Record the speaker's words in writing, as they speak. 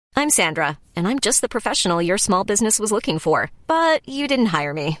I'm Sandra, and I'm just the professional your small business was looking for. But you didn't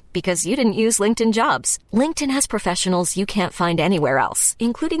hire me because you didn't use LinkedIn Jobs. LinkedIn has professionals you can't find anywhere else,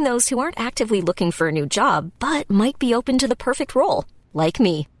 including those who aren't actively looking for a new job, but might be open to the perfect role, like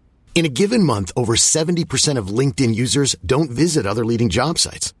me. In a given month, over 70% of LinkedIn users don't visit other leading job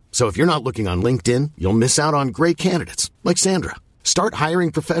sites. So if you're not looking on LinkedIn, you'll miss out on great candidates like Sandra. Start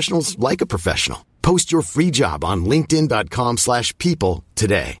hiring professionals like a professional. Post your free job on linkedin.com/people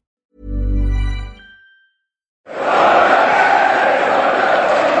today.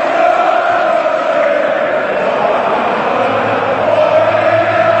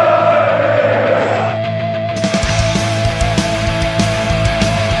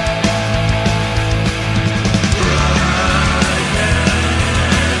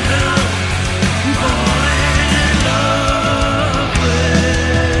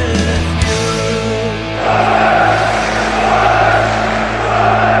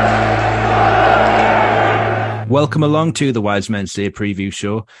 Welcome along to the Wise Men Say preview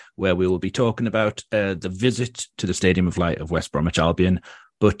show, where we will be talking about the visit to the Stadium of Light of West Bromwich Albion.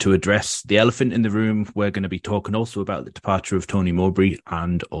 But to address the elephant in the room, we're going to be talking also about the departure of Tony Mowbray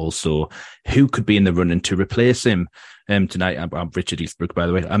and also who could be in the running to replace him. Tonight, I'm Richard Eastbrook, by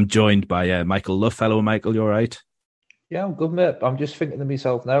the way. I'm joined by Michael Luff. Hello, Michael. You all right? Yeah, I'm good, mate. I'm just thinking to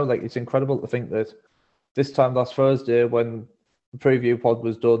myself now, like, it's incredible to think that this time last Thursday, when the preview pod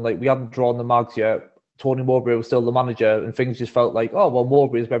was done, like, we hadn't drawn the mags yet. Tony Mowbray was still the manager, and things just felt like, oh, well,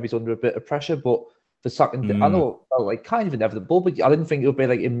 Mowbray is maybe under a bit of pressure, but the second, I know it felt like kind of inevitable, but I didn't think it would be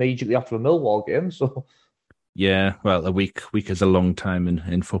like immediately after a Millwall game. So, yeah, well, a week is a long time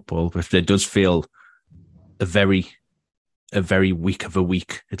in football, but it does feel a very week of a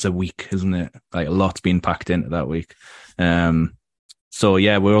week. It's a week, isn't it? Like a lot's been packed into that week. So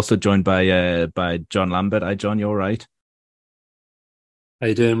yeah, we're also joined by John Lambert. Hi, John. You all right? How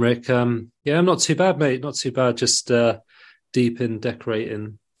you doing, Rick? Yeah, I'm not too bad, mate. Not too bad. Just deep in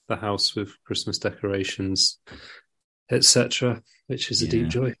decorating the house with Christmas decorations, etc., which is a deep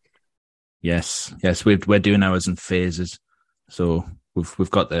joy. Yes. We're doing ours in phases. So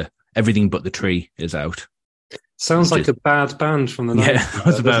we've got everything but the tree is out. Sounds like a bad band from the 90s. Yeah, I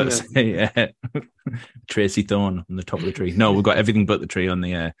was about to say, yeah. Tracy Thorn on the top of the tree. No, we've got everything but the tree on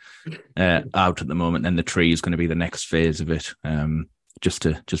the out at the moment, and the tree is going to be the next phase of it. Just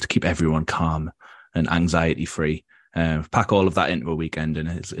to keep everyone calm and anxiety free. Pack all of that into a weekend, and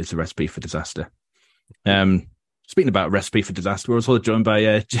it's a recipe for disaster. Speaking about recipe for disaster, we're also joined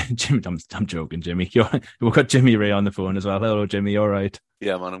by Jimmy. I'm joking, Jimmy. We've got Jimmy Ray on the phone as well. Hello, Jimmy. You all right?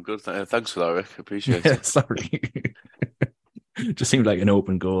 Yeah, man, I'm good. Thanks for that, Rick. Appreciate it. Sorry. Just seemed like an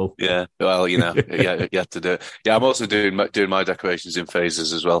open goal. Yeah, well, you have to do it. Yeah, I'm also doing my decorations in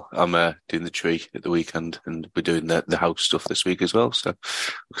phases as well. I'm doing the tree at the weekend, and we're doing the house stuff this week as well. So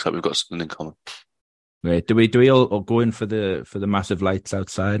looks like we've got something in common. Right. Do we all go in for the massive lights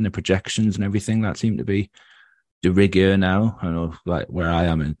outside and the projections and everything? That seemed to be the rig here now. I know, like where I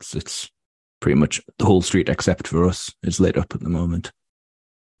am, it's pretty much the whole street except for us is lit up at the moment.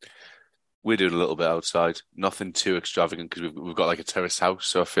 We're doing a little bit outside, nothing too extravagant because we've got like a terrace house,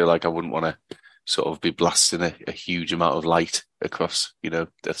 so I feel like I wouldn't want to sort of be blasting a huge amount of light across,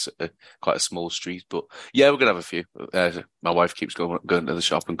 that's quite a small street. But yeah, we're gonna have a few. My wife keeps going to the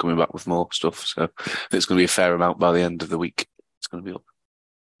shop and coming back with more stuff, so it's going to be a fair amount by the end of the week. It's going to be up.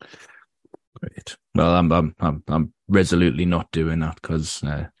 Great. Well, I'm resolutely not doing that because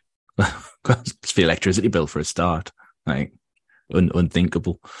it's the electricity bill for a start, like.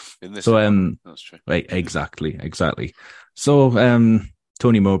 Unthinkable. That's true. Right, exactly. So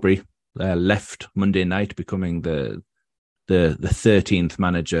Tony Mowbray left Monday night, becoming the 13th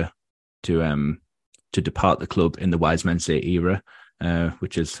manager to depart the club in the Wise Men Say era,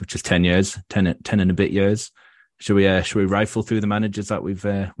 which is 10 years, 10 and a bit years. Should we rifle through the managers that we've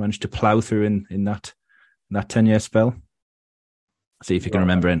managed to plough through in that 10-year spell? See if you can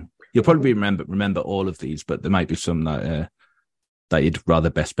remember. You'll probably remember all of these, but there might be some that you'd rather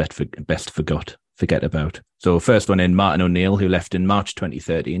forget about. So first one in, Martin O'Neill, who left in March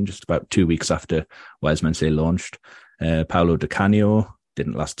 2013, just about 2 weeks after Wise Men Say launched. Paolo Di Canio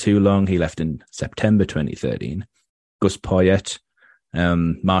didn't last too long. He left in September 2013. Gus Poyet,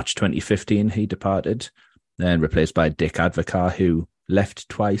 March 2015, he departed, then replaced by Dick Advocar, who left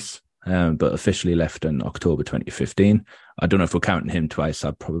twice, but officially left in October 2015. I don't know if we're counting him twice.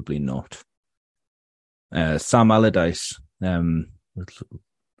 I'd probably not. Sam Allardyce,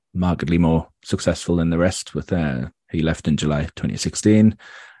 markedly more successful than the rest. He left in July 2016.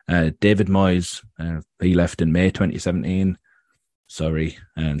 David Moyes, he left in May 2017.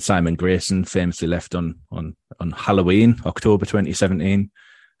 And Simon Grayson famously left on Halloween, October 2017.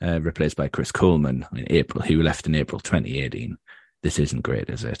 replaced by Chris Coleman in April, who left in April 2018. This isn't great,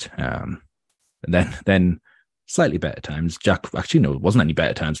 is it? And then slightly better times. It wasn't any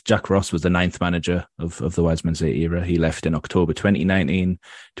better times. Jack Ross was the 9th manager of the Wiseman's 8 era. He left in October 2019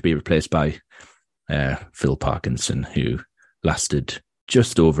 to be replaced by Phil Parkinson, who lasted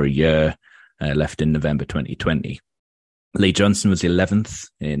just over a year, left in November 2020. Lee Johnson was the 11th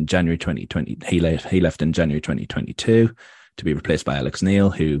in January 2020. He left in January 2022 to be replaced by Alex Neil,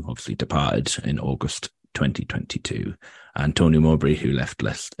 who obviously departed in August 2022, and Tony Mowbray, who left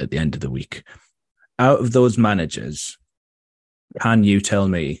at the end of the week. Out of those managers, can you tell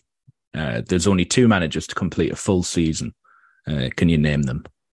me there's only 2 managers to complete a full season? Can you name them?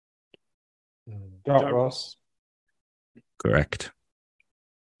 Jack Ross. Correct.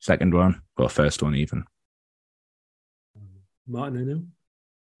 Second one, or first one even? Martin O'Neill?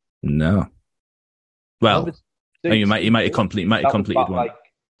 No. Well, you might have completed one. Like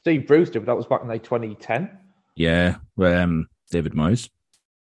Steve Brewster, but that was back in like 2010. Yeah, David Moyes.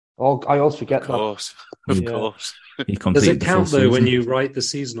 Oh, I always forget Of course. He Does it count though season. when you write the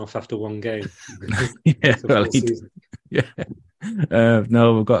season off after one game? Yeah, well,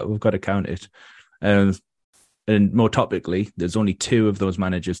 no, we've got to count it. And more topically, there's only 2 of those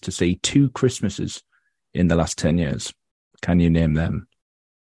managers to see 2 Christmases in the last 10 years. Can you name them?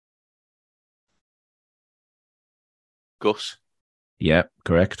 Gus. Yeah,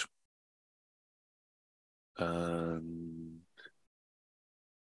 correct.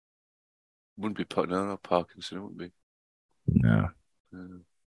 Wouldn't be not Parkinson. It wouldn't be. No.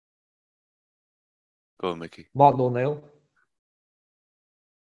 Go on, Mickey. Martin O'Neill.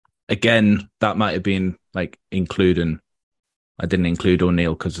 Again, that might have been like including. I didn't include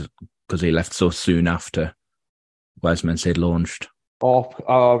O'Neill because he left so soon after Wiseman's had launched.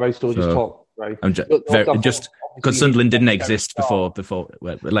 Right. So just talk. Right. I'm just because Sunderland didn't exist before.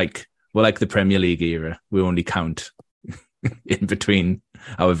 Like the Premier League era, we only count in between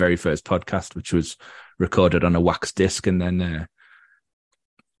our very first podcast, which was recorded on a wax disc and then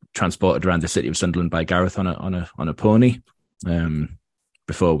transported around the city of Sunderland by Gareth on a pony.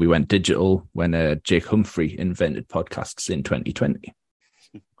 Before we went digital, when Jake Humphrey invented podcasts in 2020.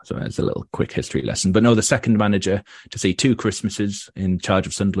 So it's a little quick history lesson. But no, the second manager to see 2 Christmases in charge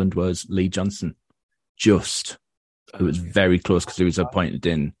of Sunderland was Lee Johnson. It was very close because he was appointed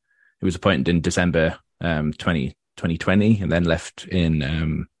in December 2020 and then left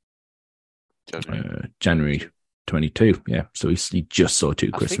in January 22. Yeah, so he just saw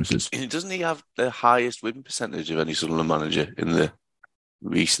 2 Christmases. Doesn't he have the highest win percentage of any Sunderland manager in the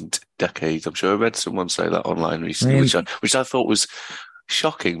recent decades? I'm sure I read someone say that online recently, which I thought was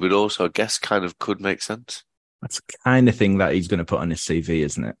shocking, but also I guess kind of could make sense. That's the kind of thing that he's going to put on his CV,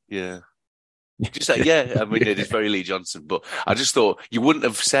 isn't it? Yeah. Just like, yeah, I mean, it is very Lee Johnson, but I just thought you wouldn't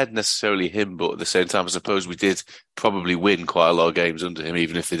have said necessarily him, but at the same time, I suppose we did probably win quite a lot of games under him,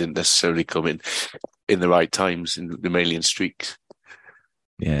 even if they didn't necessarily come in the right times, in the Malian streaks.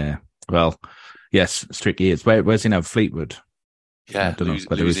 Yeah. Well, yes, it's tricky. Where's he now? Fleetwood. Yeah,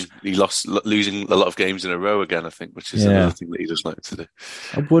 losing a lot of games in a row again, I think, which is another thing that he does like to do.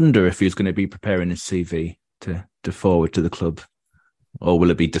 I wonder if he's going to be preparing his CV to forward to the club, or will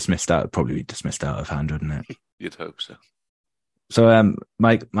it be dismissed out? Probably be dismissed out of hand, wouldn't it? You'd hope so. So,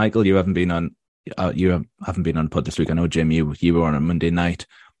 Michael, you haven't been on pod this week. I know, Jim, you were on Monday night.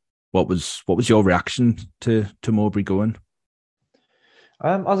 What was your reaction to Mowbray going?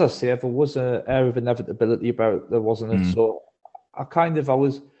 As I say, there was an air of inevitability about it, there wasn't it? So I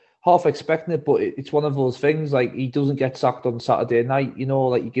was half expecting it, but it's one of those things, like, he doesn't get sacked on Saturday night,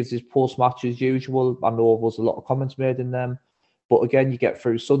 like he gives his post-match as usual. I know there was a lot of comments made in them, but again, you get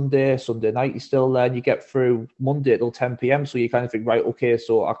through Sunday night, he's still there, and you get through Monday till 10 p.m, so you kind of think, right, okay,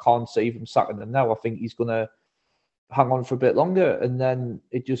 so I can't see him sacking him now. I think he's going to hang on for a bit longer, and then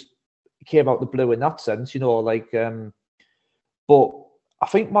it just came out the blue in that sense, but I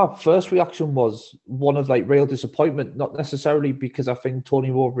think my first reaction was one of real disappointment, not necessarily because I think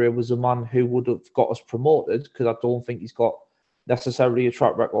Tony Mowbray was a man who would have got us promoted, because I don't think he's got necessarily a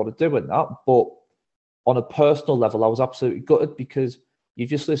track record of doing that. But on a personal level, I was absolutely gutted, because you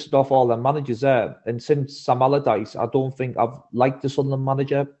just listed off all the managers there. And since Sam Allardyce, I don't think I've liked the Sunderland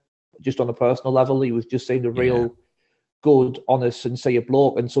manager just on a personal level. He was just seemed a real good, honest, sincere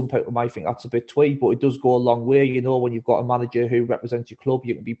bloke, and some people might think that's a bit twee, but it does go a long way, when you've got a manager who represents your club,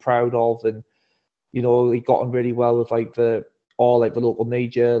 you can be proud of. And he got on really well with the local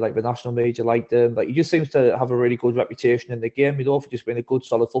media, the national media liked him. He just seems to have a really good reputation in the game, for just being a good,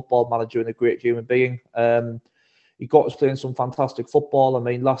 solid football manager and a great human being. He got us playing some fantastic football. I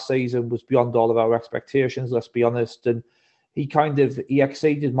mean, last season was beyond all of our expectations, let's be honest. And he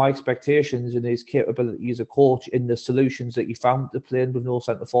exceeded my expectations in his capability as a coach in the solutions that he found to playing with no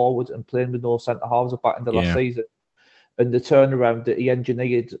centre forward and playing with no centre halves back in the last season. And the turnaround that he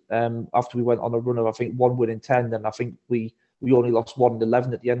engineered after we went on a run of, I think, 1 win in 10, and I think we only lost 1 in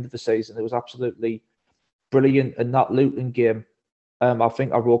 11 at the end of the season. It was absolutely brilliant. And that Luton game, I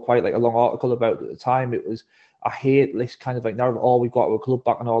think I wrote quite like a long article about it at the time. It was, I hate this kind of like narrative, we've got our club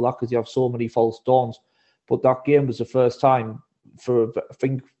back and all that because you have so many false dawns. But that game was the first time for, I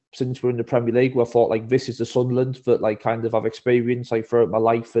think, since we're in the Premier League, where I thought like this is the Sunderland that like kind of I've experienced like throughout my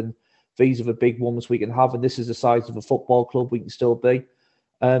life, and these are the big moments we can have, and this is the size of a football club we can still be.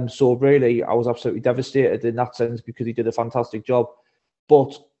 So really, I was absolutely devastated in that sense because he did a fantastic job.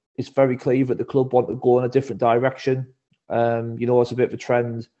 But it's very clear that the club want to go in a different direction. It's a bit of a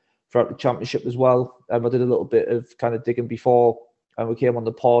trend throughout the Championship as well. I did a little bit of kind of digging before and we came on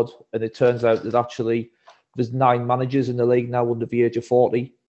the pod, and it turns out that actually there's 9 managers in the league now under the age of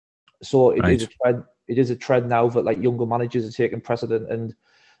 40. So it is a trend. It is a trend now that like younger managers are taking precedent, and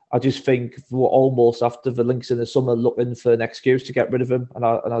I just think we're almost after the Lynx in the summer looking for an excuse to get rid of him, and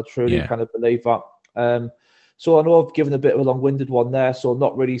I truly kind of believe that. So I know I've given a bit of a long-winded one there, so I'm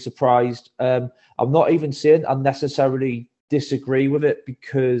not really surprised. I'm not even saying I necessarily disagree with it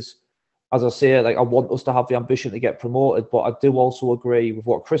because, as I say, like I want us to have the ambition to get promoted, but I do also agree with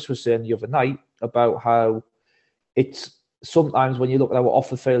what Chris was saying the other night about how it's sometimes when you look at our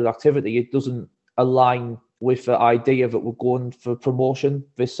off-the-field activity, it doesn't align with the idea that we're going for promotion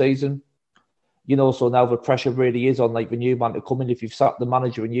this season. So now the pressure really is on like the new man to come in. If you've sacked the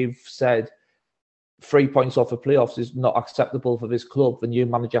manager and you've said 3 points off the playoffs is not acceptable for this club, the new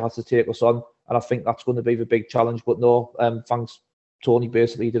manager has to take us on. And I think that's going to be the big challenge. But no, thanks, Tony.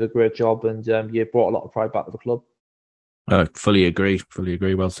 Basically, you did a great job, and you brought a lot of pride back to the club. I fully agree.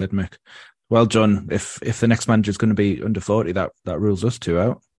 Well said, Mick. Well, John, if the next manager is going to be under 40, that rules us two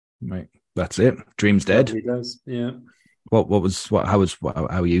out. Right. That's it. Dream's dead. He does. Yeah. How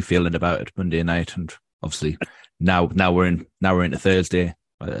are you feeling about it Monday night? And obviously now we're into Thursday.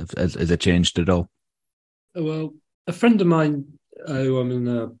 Has it changed at all? Well, a friend of mine who I'm in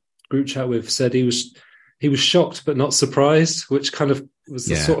a group chat with said he was shocked but not surprised, which kind of was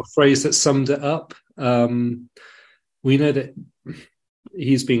the sort of phrase that summed it up. We know that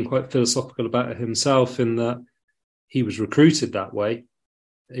he's been quite philosophical about it himself in that he was recruited that way.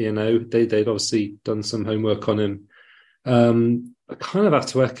 They'd obviously done some homework on him. I kind of have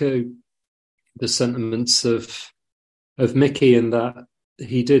to echo the sentiments of Mickey in that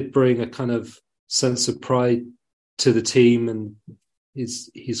he did bring a kind of sense of pride to the team, and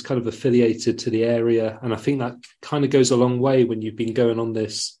he's kind of affiliated to the area. And I think that kind of goes a long way when you've been going on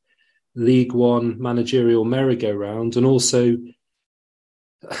this League One managerial merry-go-round, and also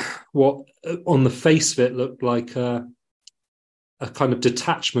what on the face of it looked like a kind of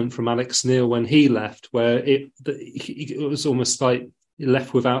detachment from Alex Neil when he left, where it was almost like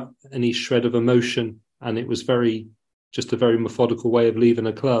left without any shred of emotion, and it was just a very methodical way of leaving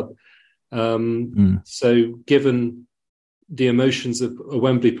a club. So given the emotions of a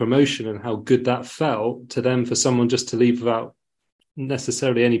Wembley promotion and how good that felt to them, for someone just to leave without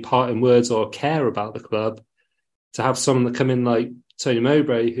necessarily any parting words or care about the club, to have someone that come in like Tony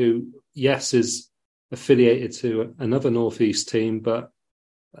Mowbray, who, yes, is affiliated to another Northeast team, but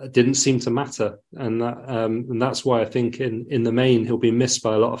didn't seem to matter. And that's why I think in the main, he'll be missed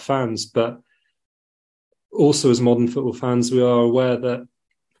by a lot of fans. But also as modern football fans, we are aware that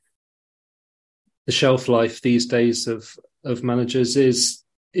the shelf life these days of managers is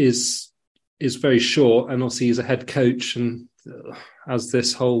very short. And obviously he's a head coach, and as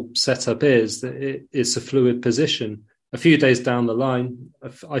this whole setup is, it's a fluid position. A few days down the line,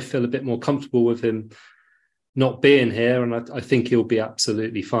 I feel a bit more comfortable with him not being here, and I think he'll be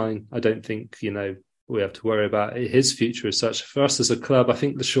absolutely fine. I don't think, we have to worry about his future as such. For us as a club, I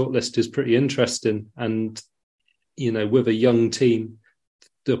think the shortlist is pretty interesting. And, with a young team,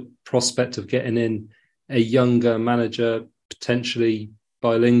 the prospect of getting in a younger manager, potentially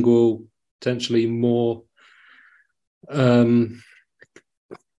bilingual, potentially more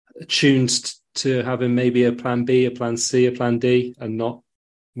attuned to having maybe a plan B, a plan C, a plan D, and not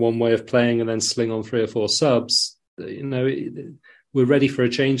one way of playing and then sling on 3 or 4 subs. We're ready for a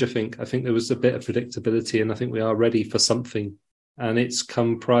change, I think. I think there was a bit of predictability, and I think we are ready for something. And it's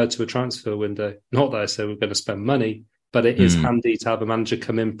come prior to a transfer window. Not that I say we're going to spend money, but it is handy to have a manager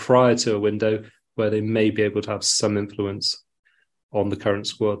come in prior to a window where they may be able to have some influence on the current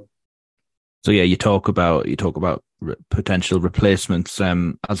squad. So yeah, you talk about potential replacements.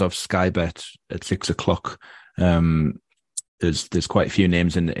 As of Sky Bet at 6 o'clock, there's quite a few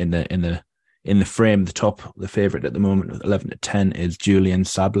names in the in the frame, the favourite at the moment with 11 to 10 is Julian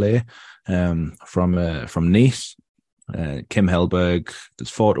Sablé from Nice. Kim Hellberg is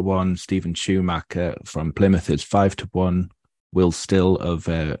 4 to 1. Stephen Schumacher from Plymouth is 5 to 1. Will Still of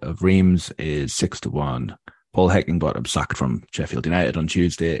Reims is 6 to 1. Paul Heckingbottom, sacked from Sheffield United on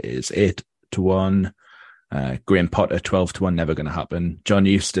Tuesday, is 8 to 1. Graham Potter, 12 to 1, never going to happen. John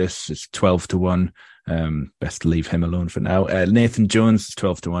Eustace is 12 to 1. Best to leave him alone for now. Nathan Jones is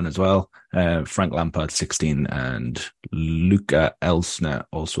 12 to 1 as well. Frank Lampard, 16. And Luca Elsner,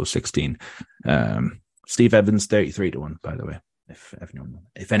 also 16. Steve Evans, 33 to 1, by the way, if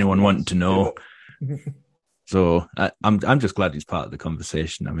anyone wanted to know. So I'm just glad he's part of the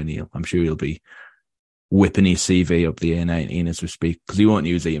conversation. I mean, I'm sure he'll be whipping his CV up the A19 as we speak, because he won't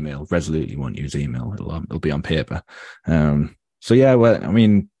use email. Resolutely won't use email. It'll be on paper. So yeah, well, I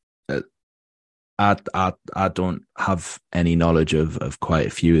mean, I don't have any knowledge of quite a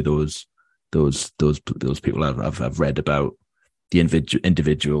few of those people I've read about the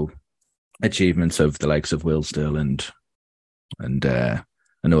individual achievements of the likes of Will Still and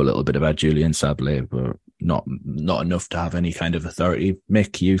I know a little bit about Julian Sablé, but not enough to have any kind of authority.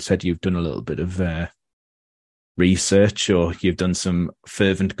 Mick, you said you've done a little bit of research, or you've done some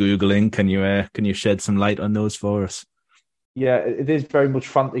fervent Googling. Can you shed some light on those for us? Yeah, it is very much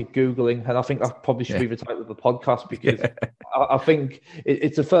frantic Googling, and I think that probably should be the title of the podcast, because I think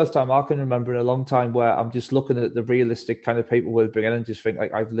it's the first time I can remember in a long time where I'm just looking at the realistic kind of people we're bringing in and just think,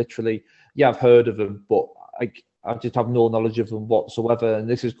 like, I've heard of them, but I just have no knowledge of them whatsoever. And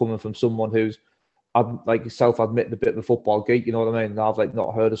this is coming from someone who's, like, self-admitted a bit of a football geek, you know what I mean? And I've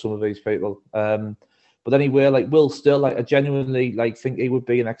not heard of some of these people. But anyway, like, Will Still, I genuinely think he would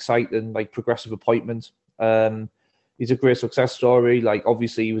be an exciting, progressive appointment. He's a great success story.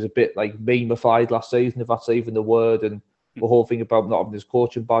 Obviously, he was a bit memeified last season, if that's even the word, and the whole thing about not having his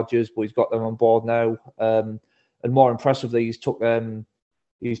coaching badges, but he's got them on board now. And more impressively, he's took the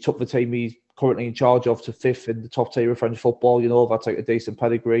team he's currently in charge of to 5th in the top tier of French football. You know, that's a decent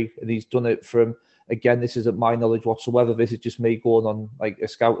pedigree, and he's done it from, again, this isn't my knowledge whatsoever. This is just me going on a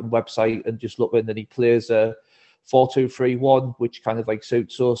scouting website and just looking, and he plays a 4-2-3-1, which kind of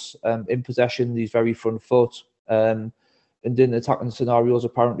suits us. In possession, he's very front foot. And in attacking scenarios,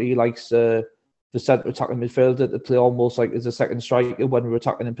 apparently he likes the centre attacking midfielder to play almost as a second striker when we're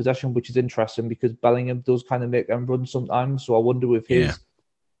attacking in possession, which is interesting because Bellingham does kind of make them run sometimes. So I wonder if his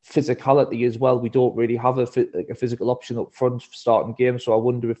physicality as well, we don't really have a physical option up front for starting games. So I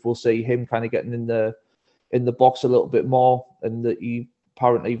wonder if we'll see him kind of getting in the box a little bit more, and that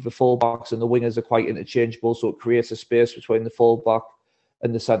apparently the fullbacks and the wingers are quite interchangeable, so it creates a space between the fullback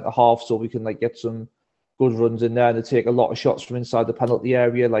and the centre half, so we can get some good runs in there, and they take a lot of shots from inside the penalty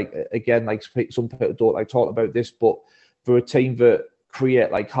area. Some people don't talking about this, but for a team that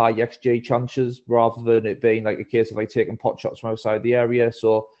create high XG chances rather than it being a case of taking pot shots from outside the area,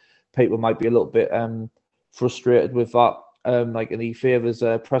 so people might be a little bit frustrated with that. And he favours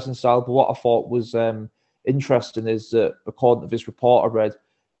pressing style. But what I thought was interesting is that, according to this report I read,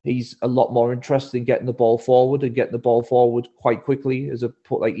 he's a lot more interested in getting the ball forward and getting the ball forward quite quickly.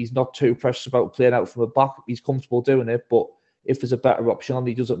 He's not too precious about playing out from the back. He's comfortable doing it, but if there's a better option on,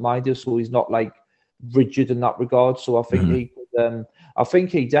 he doesn't mind it. So he's not rigid in that regard. So I think he could. I think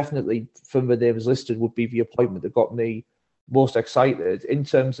he definitely, from the names listed, would be the appointment that got me most excited. In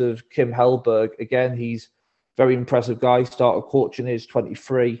terms of Kim Hellberg, again, he's a very impressive guy. Started coaching age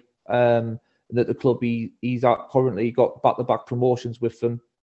 23. And at the club he's at currently got back-to-back promotions with them.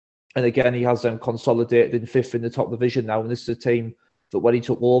 And again, he has them consolidated in 5th in the top division now. And this is a team that when he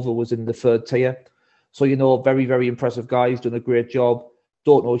took over was in the 3rd tier. So, very, very impressive guy. He's done a great job.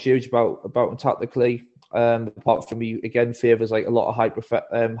 Don't know huge about him tactically. Apart from he, again, favours a lot of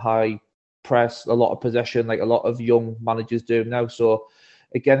high press, a lot of possession, a lot of young managers do now. So,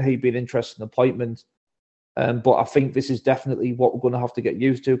 again, he'd be an interesting appointment. But I think this is definitely what we're going to have to get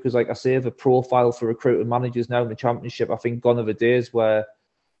used to because, like I say, the profile for recruiting managers now in the Championship, I think gone are the days where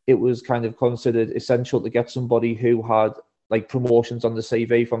it was kind of considered essential to get somebody who had promotions on the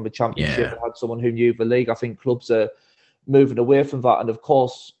CV from the Championship and had someone who knew the league. I think clubs are moving away from that. And of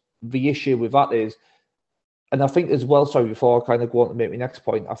course, the issue with that is, and I think as well, sorry, before I kind of go on to make my next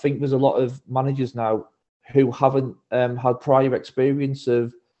point, I think there's a lot of managers now who haven't had prior experience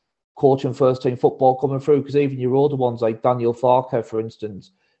of coaching first team football coming through, because even your older ones like Daniel Farke, for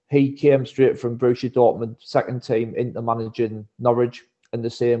instance, he came straight from Borussia Dortmund second team into managing Norwich. And the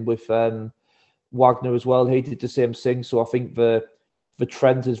same with Wagner as well. He did the same thing. So I think the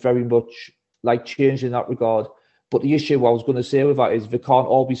trend is very much changed in that regard. But the issue I was going to say with that is they can't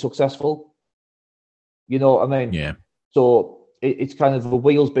all be successful. You know what I mean? Yeah. So it's kind of the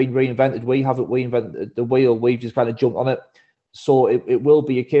wheel's been reinvented. We haven't reinvented the wheel. We've just kind of jumped on it. So it will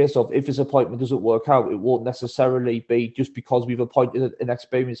be a case of, if his appointment doesn't work out, it won't necessarily be just because we've appointed an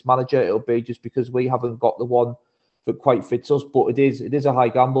experienced manager. It'll be just because we haven't got the one that quite fits us. But it is a high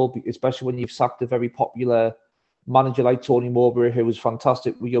gamble, especially when you've sacked a very popular manager like Tony Mowbray, who was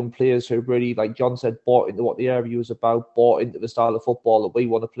fantastic with young players, who really, like John said, bought into what the area was about, bought into the style of football that we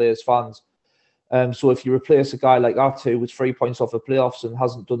want to play as fans. So if you replace a guy like that who was 3 points off the playoffs and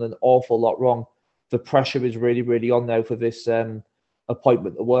hasn't done an awful lot wrong, the pressure is really, really on now for this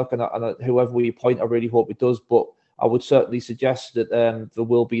appointment to work. And whoever we appoint, I really hope it does. But I would certainly suggest that there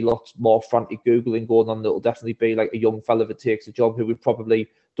will be lots more frantic Googling going on. That'll definitely be like a young fella that takes the job who we probably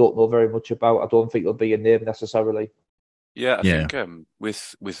don't know very much about. I don't think it'll be a name necessarily. Yeah, I think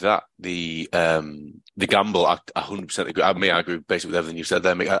with that, the gamble, I 100% agree. I agree basically with everything you said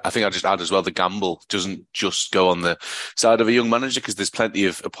there. I think I just add as well, the gamble doesn't just go on the side of a young manager, because there's plenty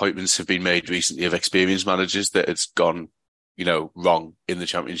of appointments have been made recently of experienced managers that it's gone, wrong in the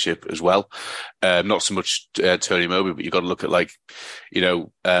Championship as well. Not so much Tony Mowbray, but you've got to look at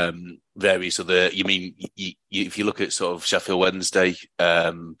various other. If you look at sort of Sheffield Wednesday,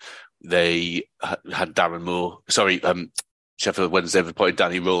 they had Darren Moore. Sheffield Wednesday have appointed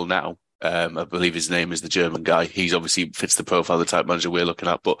Danny Röhl now. I believe his name is the German guy. He's obviously fits the profile of the type manager we're looking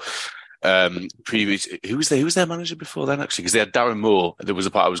at. But who was their manager before then, actually? Because they had Darren Moore. There was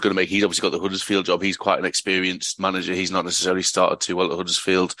a part I was going to make. He's obviously got the Huddersfield job. He's quite an experienced manager. He's not necessarily started too well at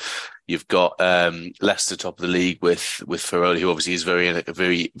Huddersfield. You've got Leicester top of the league with Ferroli, who obviously is very,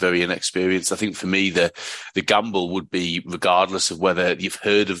 very, very inexperienced. I think for me, the gamble would be, regardless of whether you've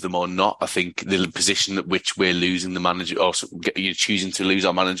heard of them or not, I think the position at which we're losing the manager, or you're choosing to lose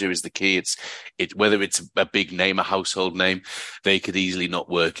our manager, is the key. Whether it's a big name, a household name, they could easily not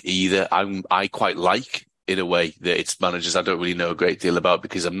work either. I quite like, in a way, that it's managers I don't really know a great deal about,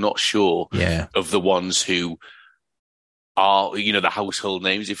 because I'm not sure of the ones who are, the household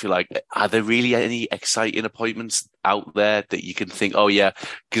names, if you like. Are there really any exciting appointments out there that you can think, oh yeah,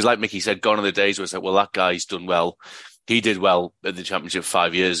 because like Mickey said, gone are the days where it's like, well, that guy's done well. He did well at the Championship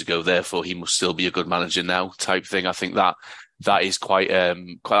 5 years ago, therefore he must still be a good manager now, type thing. I think that is quite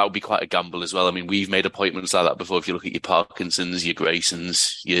that would be quite a gamble as well. I mean, we've made appointments like that before. If you look at your Parkinsons, your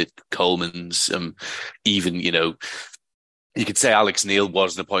Graysons, your Colemans, even, you could say Alex Neil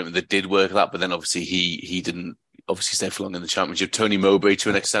was an appointment that did work that, but then obviously he didn't obviously stay for long in the Championship. Tony Mowbray, to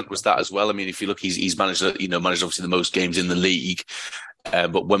an extent, was that as well. I mean, if you look, he's managed obviously the most games in the league.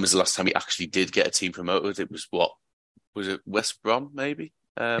 But when was the last time he actually did get a team promoted? It was was it West Brom, maybe?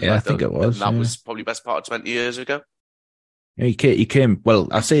 I think it was. That was probably best part of 20 years ago. Yeah, he came. Well,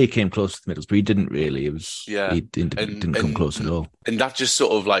 I say he came close to the middles, but he didn't really. It was he didn't come close at all. And that just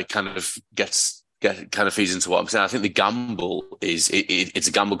sort of like kind of feeds into what I'm saying. I think the gamble is it's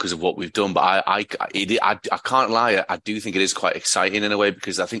a gamble because of what we've done, but I can't lie. I do think it is quite exciting in a way,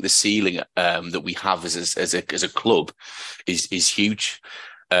 because I think the ceiling that we have as a club is huge.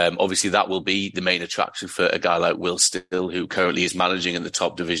 Obviously, that will be the main attraction for a guy like Will Still, who currently is managing in the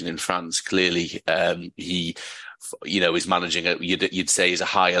top division in France. Clearly, he is managing at, you'd say, is a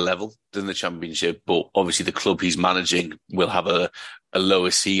higher level than the Championship, but obviously the club he's managing will have a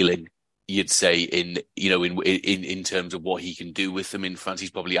lower ceiling. You'd say in terms of what he can do with them in France, he's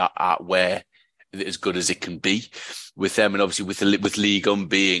probably at where as good as it can be with them, and obviously with Ligue 1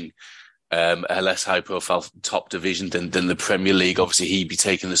 being a less high-profile top division than the Premier League. Obviously, he'd be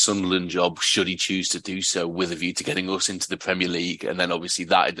taking the Sunderland job should he choose to do so, with a view to getting us into the Premier League. And then obviously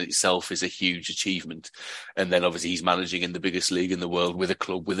that in itself is a huge achievement. And then obviously he's managing in the biggest league in the world with a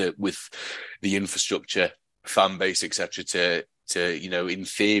club with the infrastructure, fan base, etc. to in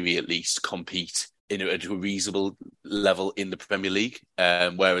theory at least compete at a reasonable level in the Premier League.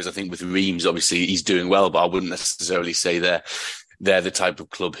 Whereas I think with Reims, obviously he's doing well, but I wouldn't necessarily say they're the type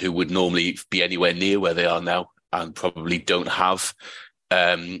of club who would normally be anywhere near where they are now, and probably don't have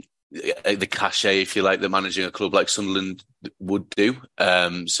the cachet, if you like, that managing a club like Sunderland would do.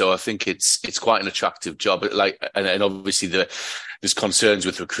 So I think it's quite an attractive job. And obviously there's concerns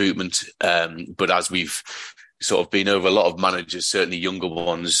with recruitment, but as we've sort of been over, a lot of managers, certainly younger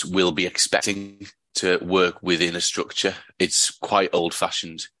ones, will be expecting to work within a structure. It's quite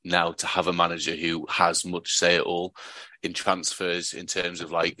old-fashioned now to have a manager who has much say at all in transfers, in terms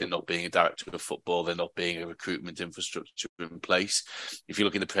of like there not being a director of football, there not being a recruitment infrastructure in place. If you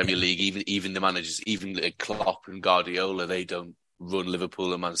look in the Premier League, even the managers, even Klopp and Guardiola, they don't run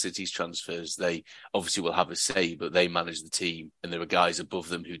Liverpool and Man City's transfers. They obviously will have a say, but they manage the team, and there are guys above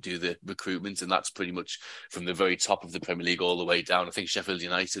them who do the recruitment, and that's pretty much from the very top of the Premier League all the way down. I think Sheffield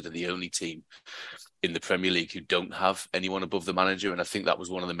United are the only team in the Premier League who don't have anyone above the manager, and I think that was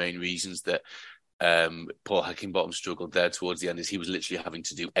one of the main reasons that Paul Heckingbottom struggled there towards the end, is he was literally having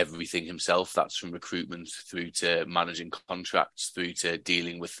to do everything himself. That's from recruitment through to managing contracts, through to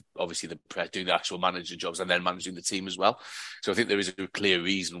dealing with obviously doing the actual manager jobs, and then managing the team as well. So I think there is a clear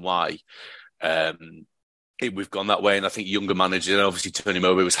reason why we've gone that way. And I think younger managers, and obviously Tony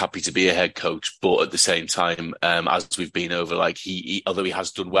Mowbray was happy to be a head coach, but at the same time, as we've been over, like he although he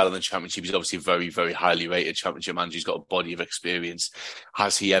has done well in the Championship, he's obviously a very, very highly rated Championship manager. He's got a body of experience.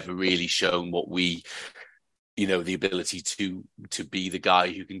 Has he ever really shown what we, the ability to be the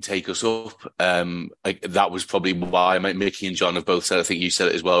guy who can take us up? That was probably why Mickey and John have both said, I think you said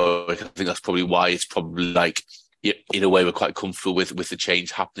it as well, I think that's probably why it's probably like, in a way, we're quite comfortable with the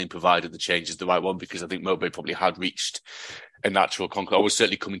change happening, provided the change is the right one, because I think Mowbray probably had reached a natural conclusion. I was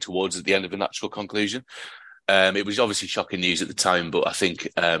certainly coming towards at the end of a natural conclusion. It was obviously shocking news at the time, but I think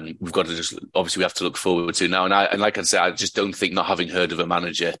we've got to we have to look forward to now. And like I said, I just don't think not having heard of a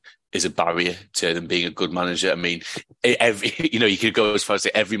manager is a barrier to them being a good manager. I mean, you could go as far as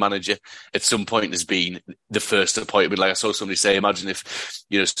say every manager at some point has been the first appointment. Like I saw somebody say, imagine if,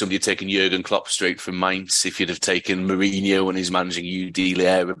 somebody had taken Jurgen Klopp straight from Mainz, if you'd have taken Mourinho when he's managing UD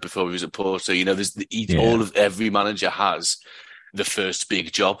Liège before he was at Porto. Every manager has the first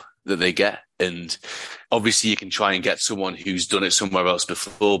big job that they get. And obviously you can try and get someone who's done it somewhere else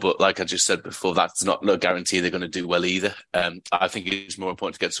before, but like I just said before, that's not no guarantee they're going to do well either. I think it's more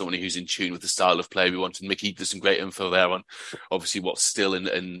important to get someone who's in tune with the style of play we want. And Mickey, there's some great info there on obviously what Still and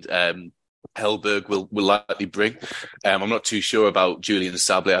Hellberg will likely bring. I'm not too sure about Julian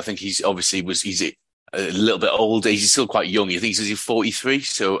Sablé. I think he's a little bit older. He's still quite young. I think he's 43.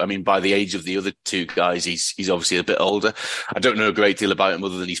 So, I mean, by the age of the other two guys, he's obviously a bit older. I don't know a great deal about him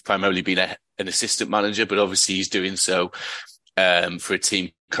other than he's primarily been an assistant manager, but obviously he's doing so for a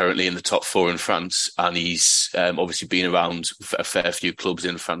team currently in the top four in France. And he's obviously been around a fair few clubs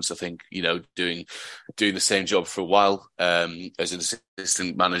in France, I think, doing the same job for a while as an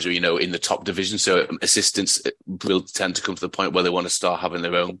assistant manager, in the top division. So assistants will tend to come to the point where they want to start having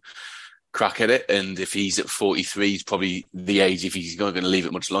their own crack at it. And if he's at 43, he's probably the age, if he's not going to leave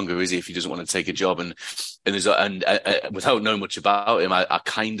it much longer, is he, if he doesn't want to take a job? And without knowing much about him, I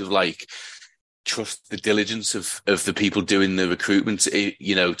kind of like trust the diligence of the people doing the recruitment.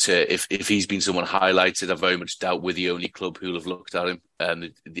 If he's been someone highlighted, I very much doubt we're the only club who'll have looked at him.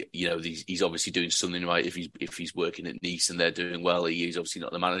 He's obviously doing something right. If he's working at Nice and they're doing well, he's obviously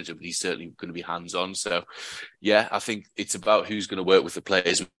not the manager, but he's certainly going to be hands on. So, yeah, I think it's about who's going to work with the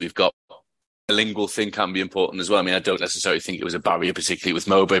players we've got. A lingual thing can be important as well. I mean, I don't necessarily think it was a barrier, particularly with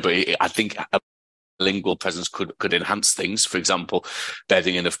Mowbray, but I think a lingual presence could enhance things. For example,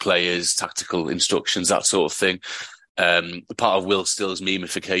 bedding in of players, tactical instructions, that sort of thing. Part of Will Still's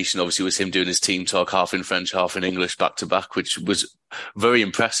memification, obviously, was him doing his team talk half in French, half in English, back to back, which was very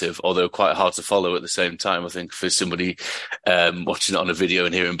impressive, although quite hard to follow at the same time, I think, for somebody watching it on a video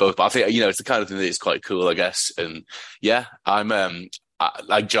and hearing both. But I think, it's the kind of thing that is quite cool, I guess. And yeah,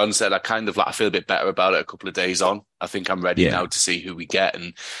 like John said, I feel a bit better about it a couple of days on. I think I'm ready now to see who we get.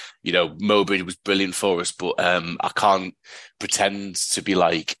 And, Mowbray was brilliant for us, but I can't pretend to be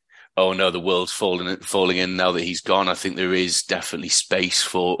like, oh no, the world's falling in now that he's gone. I think there is definitely space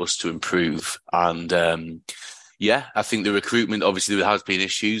for us to improve. And I think the recruitment, obviously there has been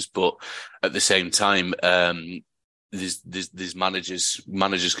issues, but at the same time, there's managers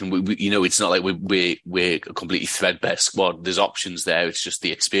can, it's not like we're a completely threadbare squad. There's options there. It's just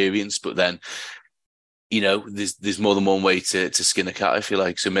the experience. But then, there's more than one way to skin a cat, I feel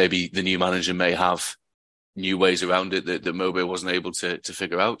like. So maybe the new manager may have new ways around it that Mowbray wasn't able to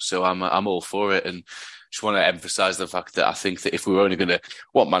figure out. So I'm all for it. And just want to emphasize the fact that I think that if we were only going to,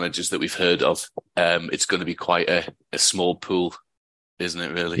 what managers that we've heard of, it's going to be quite a small pool, isn't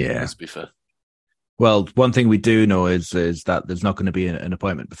it, really? Yeah. Let's be fair. Well, one thing we do know is that there's not going to be an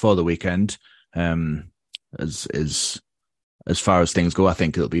appointment before the weekend. As far as things go, I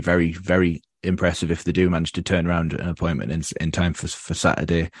think it'll be very, very impressive if they do manage to turn around an appointment in time for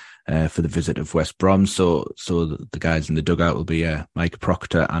Saturday for the visit of West Brom. So the guys in the dugout will be Mike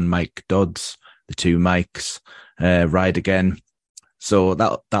Proctor and Mike Dodds, the two Mikes, ride again. So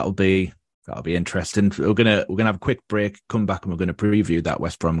that'll be interesting. We're gonna have a quick break, come back, and we're gonna preview that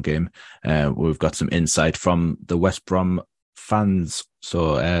West Brom game. We've got some insight from the West Brom fans.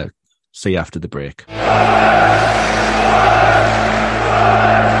 So see you after the break.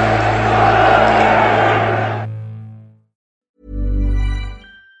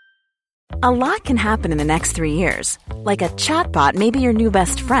 A lot can happen in the next 3 years. Like a chatbot may be your new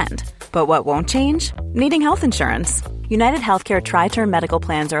best friend. But what won't change? Needing health insurance. United Healthcare Tri-Term Medical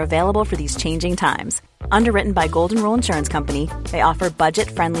Plans are available for these changing times. Underwritten by Golden Rule Insurance Company, they offer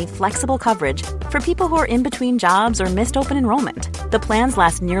budget-friendly, flexible coverage for people who are in between jobs or missed open enrollment. The plans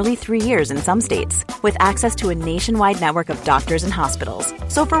last nearly 3 years in some states, with access to a nationwide network of doctors and hospitals.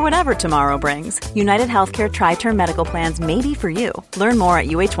 So for whatever tomorrow brings, United Healthcare Tri-Term Medical Plans may be for you. Learn more at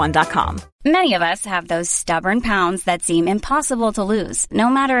uh1.com. Many of us have those stubborn pounds that seem impossible to lose, no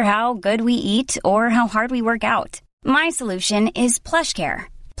matter how good we eat or how hard we work out. My solution is PlushCare.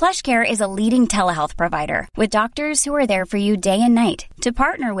 PlushCare is a leading telehealth provider with doctors who are there for you day and night to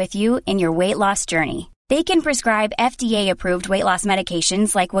partner with you in your weight loss journey. They can prescribe FDA-approved weight loss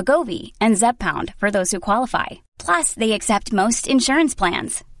medications like Wegovy and Zepbound for those who qualify. Plus, they accept most insurance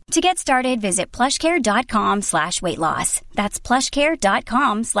plans. To get started, visit plushcare.com/weightloss. That's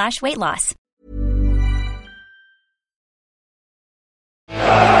plushcare.com/weightloss.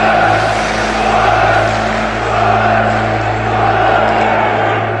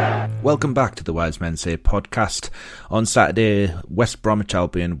 Welcome back to the Wise Men Say podcast. On Saturday, West Bromwich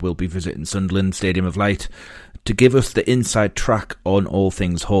Albion will be visiting Sunderland Stadium of Light. To give us the inside track on all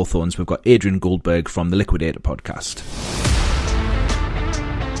things Hawthorns, we've got Adrian Goldberg from the Liquidator podcast.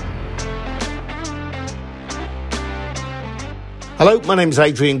 Hello, my name is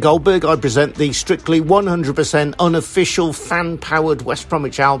Adrian Goldberg. I present the strictly 100% unofficial fan-powered West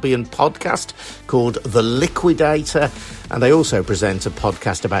Bromwich Albion podcast called The Liquidator, and I also present a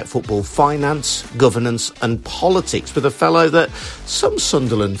podcast about football finance, governance and politics with a fellow that some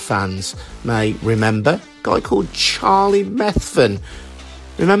Sunderland fans may remember, a guy called Charlie Methven.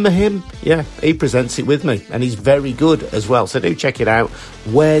 Remember him? Yeah, he presents it with me, and he's very good as well, so do check it out.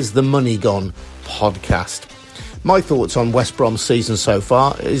 Where's the Money Gone podcast. My thoughts on West Brom's season so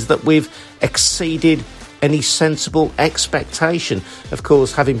far is that we've exceeded any sensible expectation. Of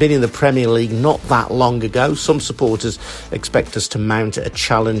course, having been in the Premier League not that long ago, some supporters expect us to mount a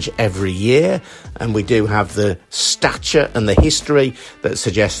challenge every year, and we do have the stature and the history that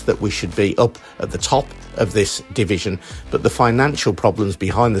suggests that we should be up at the top of this division. But the financial problems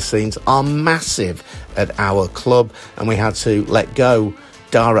behind the scenes are massive at our club, and we had to let go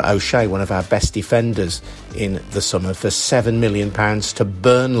Dara O'Shea, one of our best defenders in the summer, for £7 million to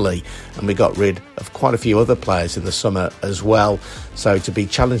Burnley, and we got rid of quite a few other players in the summer as well. So to be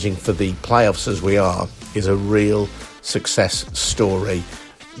challenging for the playoffs as we are is a real success story.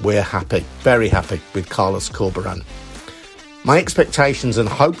 We're happy, very happy with Carlos Corberán. My expectations and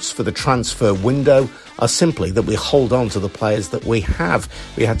hopes for the transfer window are simply that we hold on to the players that we have.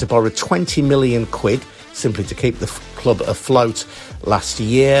 We had to borrow 20 million quid simply to keep the club afloat last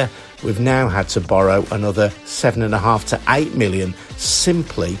year. We've now had to borrow another 7.5 to 8 million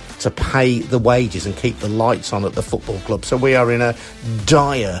simply to pay the wages and keep the lights on at the football club. So we are in a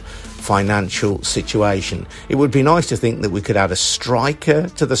dire financial situation. It would be nice to think that we could add a striker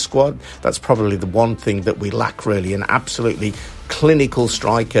to the squad. That's probably the one thing that we lack, really, an absolutely clinical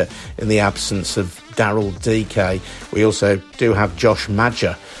striker in the absence of Daryl DK. We also do have Josh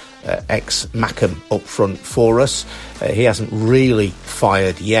Madger, ex-Mackham, up front for us. He hasn't really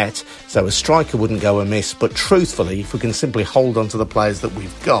fired yet, so a striker wouldn't go amiss, but truthfully, if we can simply hold on to the players that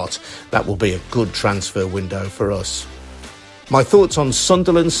we've got, that will be a good transfer window for us. My thoughts on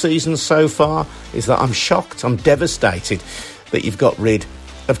Sunderland's season so far is that I'm shocked, I'm devastated that you've got rid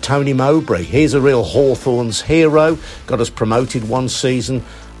of Tony Mowbray. He's a real Hawthorns hero, got us promoted one season,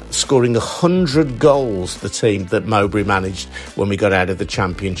 scoring 100 goals, the team that Mowbray managed when we got out of the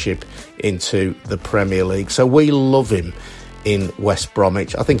Championship into the Premier League. So we love him in West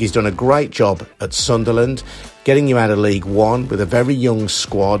Bromwich. I think he's done a great job at Sunderland, getting you out of League One with a very young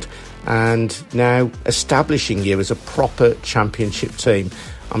squad and now establishing you as a proper Championship team.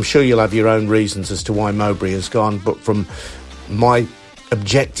 I'm sure you'll have your own reasons as to why Mowbray has gone, but from my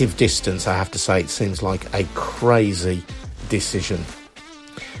objective distance, I have to say it seems like a crazy decision.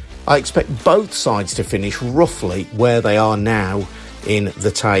 I expect both sides to finish roughly where they are now in the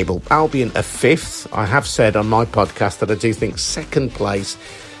table. Albion are fifth. I have said on my podcast that I do think second place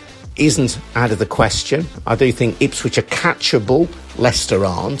isn't out of the question. I do think Ipswich are catchable, Leicester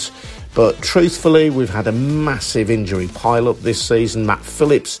aren't. But truthfully, we've had a massive injury pile-up this season. Matt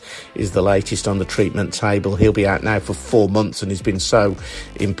Phillips is the latest on the treatment table. He'll be out now for 4 months and he's been so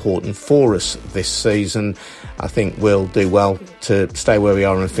important for us this season. I think we'll do well to stay where we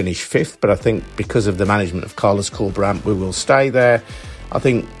are and finish fifth. But I think because of the management of Carlos Corberán, we will stay there. I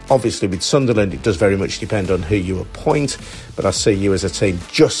think, obviously, with Sunderland, it does very much depend on who you appoint. But I see you as a team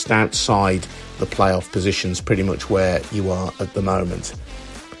just outside the playoff positions, pretty much where you are at the moment.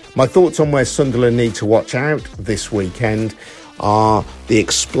 My thoughts on where Sunderland need to watch out this weekend are the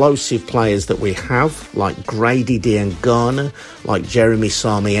explosive players that we have, like Grady Diangana, like Jeremy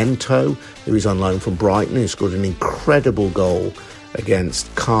Sarmiento, who is on loan from Brighton, who scored an incredible goal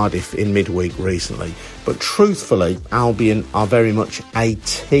against Cardiff in midweek recently. But truthfully, Albion are very much a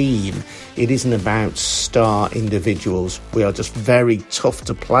team. It isn't about star individuals. We are just very tough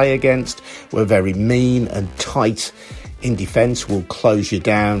to play against. We're very mean and tight. In defence, we'll close you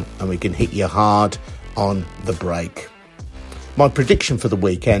down and we can hit you hard on the break. My prediction for the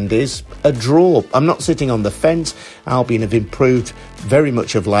weekend is a draw. I'm not sitting on the fence. Albion have improved very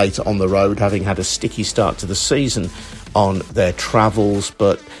much of late on the road, having had a sticky start to the season on their travels,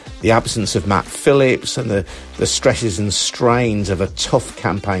 but the absence of Matt Phillips and the stresses and strains of a tough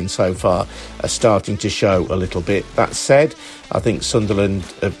campaign so far are starting to show a little bit. That said, I think Sunderland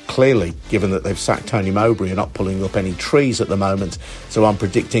have clearly, given that they've sacked Tony Mowbray, are not pulling up any trees at the moment, so I'm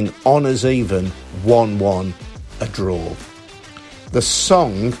predicting honours even, 1-1, a draw. The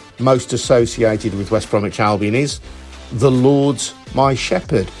song most associated with West Bromwich Albion is "The Lord's My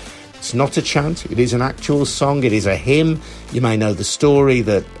Shepherd." It's not a chant, it is an actual song, it is a hymn. You may know the story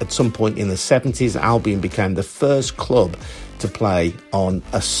that at some point in the 70s, Albion became the first club to play on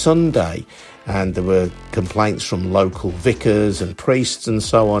a Sunday. And there were complaints from local vicars and priests and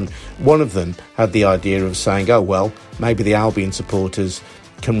so on. One of them had the idea of saying, oh, well, maybe the Albion supporters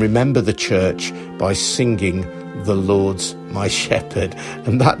can remember the church by singing "The Lord's My Shepherd."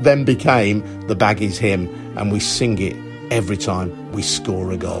 And that then became the Baggies hymn, and we sing it every time we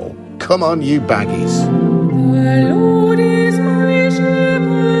score a goal. Come on, you Baggies. The Lord is my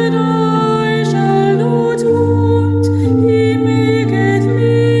shepherd, I shall not want. He maketh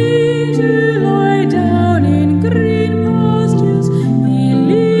me to lie down in green pastures. He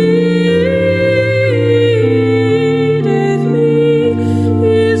leadeth me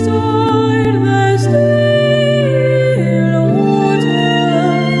beside the still waters.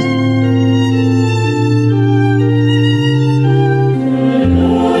 The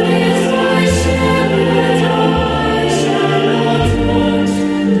Lord is my shepherd, I shall not want.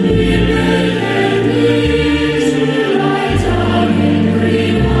 He maketh me to lie down in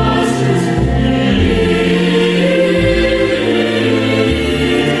green pastures. He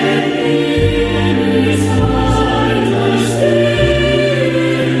leadeth me beside the still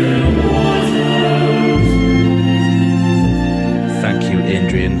waters. Thank you,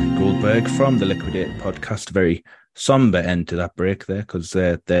 Adrian Goldberg from the Liquidated podcast. Very somber end to that break there, because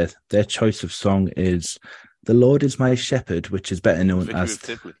their choice of song is "The Lord is My Shepherd," which is better known Vicar as of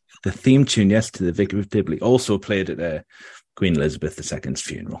Dibley. the theme tune, yes, to the Vicar of Dibley. Also played at Queen Elizabeth II's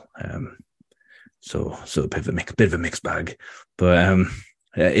funeral. So a bit of a mixed bag. But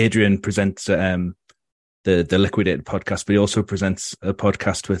Adrian presents the Liquidated podcast, but he also presents a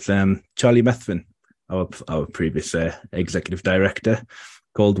podcast with Charlie Methven, our previous executive director,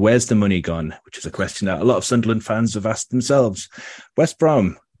 called "Where's the Money Gone?", which is a question that a lot of Sunderland fans have asked themselves. West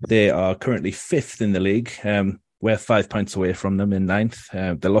Brom, they are currently 5th in the league. We're 5 points away from them in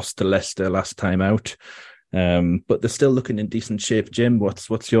 9th. They lost to Leicester last time out, but they're still looking in decent shape. Jim,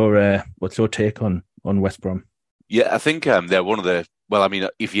 what's your take on West Brom? Yeah, I think they're one of the. Well, I mean,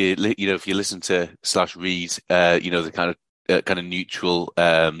 if you listen to /read, the kind of neutral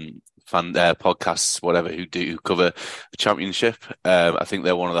fan podcasts, whatever, who cover the Championship, I think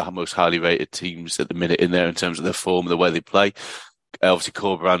they're one of the most highly rated teams at the minute in there in terms of their form, the way they play. Obviously,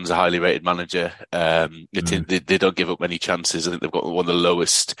 Corberan's a highly rated manager. They don't give up many chances. I think they've got one of the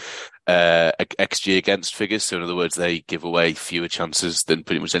lowest XG against figures. So in other words, they give away fewer chances than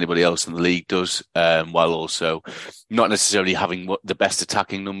pretty much anybody else in the league does, while also not necessarily having the best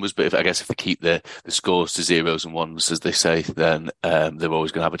attacking numbers. But I guess if they keep the scores to zeros and ones, as they say, then they're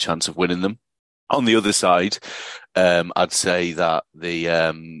always going to have a chance of winning them. On the other side, I'd say that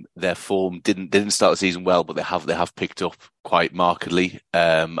their form didn't start the season well, but they have picked up quite markedly.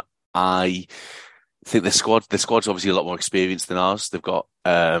 I think the squad's obviously a lot more experienced than ours. They've got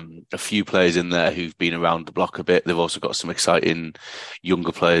a few players in there who've been around the block a bit. They've also got some exciting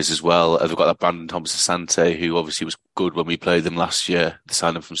younger players as well. They've got that Brandon Thomas-Asante, who obviously was good when we played them last year. They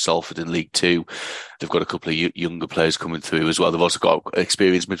signed him from Salford in League Two. They've got a couple of younger players coming through as well. They've also got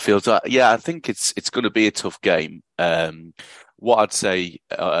experienced midfield. So, yeah, I think it's going to be a tough game. What I'd say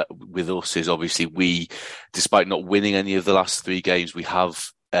with us is obviously we, despite not winning any of the last 3 games, we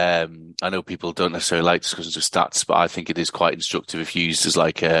have. I know people don't necessarily like discussions of stats, but I think it is quite instructive if used as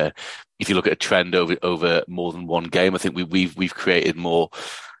like if you look at a trend over more than one game. I think we've created more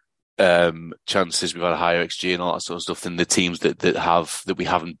chances, we've had a higher XG and all that sort of stuff than the teams that we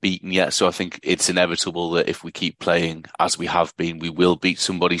haven't beaten yet. So I think it's inevitable that if we keep playing as we have been, we will beat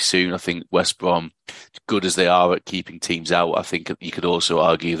somebody soon. I think West Brom, good as they are at keeping teams out, I think you could also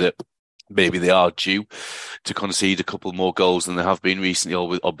argue that maybe they are due to concede a couple more goals than they have been recently,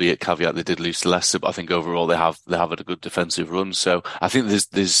 albeit caveat they did lose to Leicester, but I think overall they have had a good defensive run. So I think there's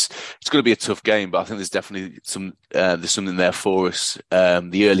it's going to be a tough game, but I think there's definitely there's something there for us.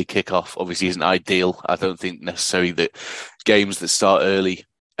 The early kickoff obviously isn't ideal. I don't think necessarily that games that start early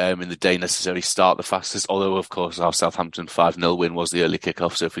in the day necessarily start the fastest, although of course our Southampton 5-0 win was the early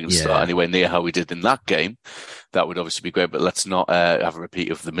kickoff, so if we can start anywhere near how we did in that game, that would obviously be great. But let's not have a repeat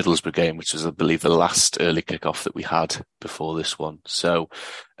of the Middlesbrough game, which was I believe the last early kickoff that we had before this one. So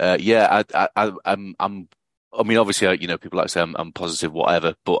I mean, obviously, people like to say I'm positive,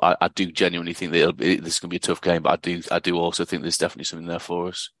 whatever, but I do genuinely think that this is going to be a tough game. But I do also think there's definitely something there for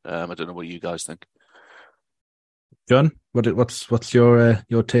us. I don't know what you guys think. John, what's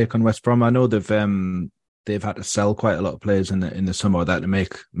your take on West Brom? I know they've had to sell quite a lot of players in the summer that to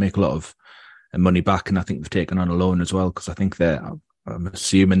make a lot of money back, and I think they've taken on a loan as well because I think I'm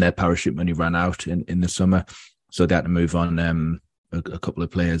assuming their parachute money ran out in the summer, so they had to move on a couple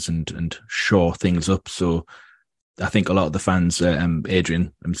of players and shore things up. So I think a lot of the fans,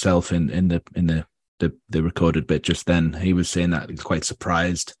 Adrian himself in the recorded bit just then, he was saying that he's quite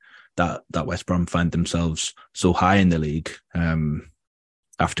surprised that West Brom find themselves so high in the league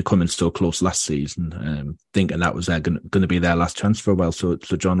after coming so close last season, thinking that was going to be their last chance for a while. So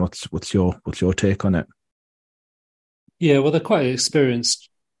John, what's your take on it? Yeah, well, they're quite an experienced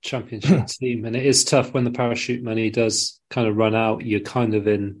Championship team, and it is tough when the parachute money does kind of run out. You're kind of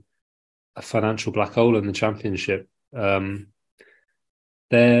in a financial black hole in the Championship.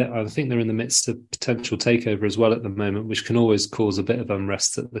 I think they're in the midst of potential takeover as well at the moment, which can always cause a bit of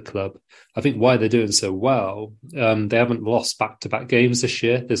unrest at the club. I think why they're doing so well, they haven't lost back-to-back games this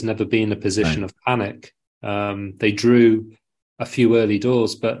year. There's never been a position of panic. They drew a few early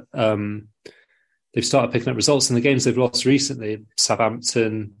doors, but they've started picking up results in the games they've lost recently.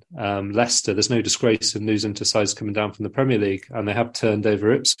 Southampton, Leicester, there's no disgrace in losing to sides coming down from the Premier League, and they have turned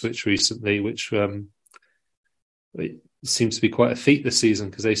over Ipswich recently, which it seems to be quite a feat this season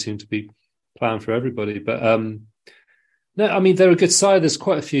because they seem to be playing for everybody. But no, I mean, they're a good side. There's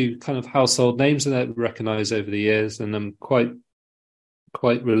quite a few kind of household names that I recognise over the years, and I'm quite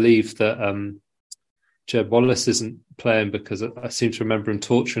relieved that Jeb Wallace isn't playing, because I seem to remember him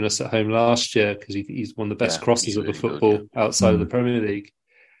torturing us at home last year because he's one of the best crosses of the football outside of the Premier League.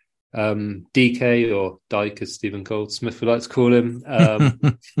 DK, or Dyke as Stephen Goldsmith would like to call him,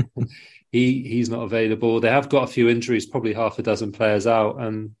 he's not available. They have got a few injuries, probably half a dozen players out,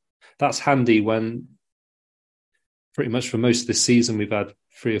 and that's handy when pretty much for most of this season we've had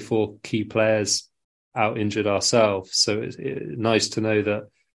 3 or 4 key players out injured ourselves. So it's nice to know that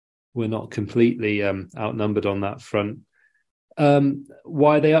we're not completely outnumbered on that front.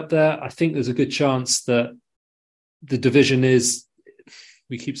 Why are they up there? I think there's a good chance that the division is,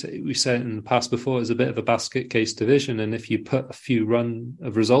 we've said it in the past before, it's a bit of a basket case division. And if you put a few run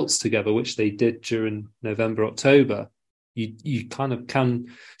of results together, which they did during November, October, you kind of can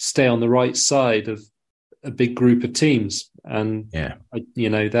stay on the right side of a big group of teams. And,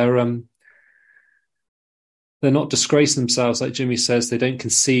 they're not disgracing themselves. Like Jimmy says, they don't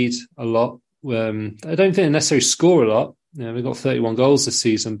concede a lot. I don't think they necessarily score a lot. They've got 31 goals this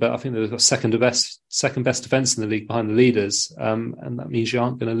season, but I think they've got second best defence in the league behind the leaders. And that means you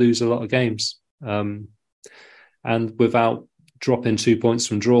aren't going to lose a lot of games. And without dropping 2 points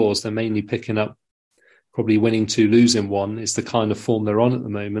from draws, they're mainly picking up, probably winning 2, losing 1 is the kind of form they're on at the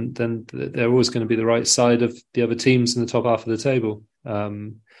moment. Then they're always going to be the right side of the other teams in the top half of the table.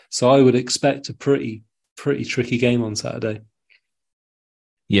 So I would expect a pretty tricky game on Saturday.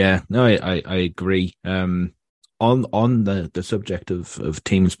 Yeah, no, I agree. On the subject of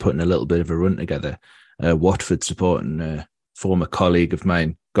teams putting a little bit of a run together, Watford supporting a former colleague of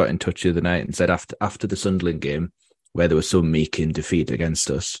mine got in touch the other night and said after the Sunderland game, where there was so meek in defeat against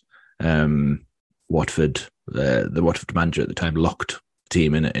us, Watford, the Watford manager at the time, locked the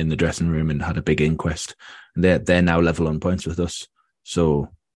team in the dressing room and had a big inquest. And they're now level on points with us. So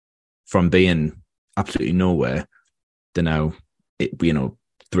from being absolutely nowhere, they're now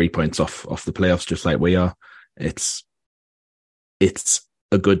 3 points off the playoffs, just like we are. It's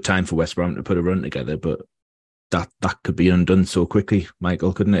a good time for West Brom to put a run together, but that could be undone so quickly,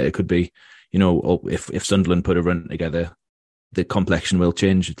 Michael, couldn't it? It could be, if Sunderland put a run together, the complexion will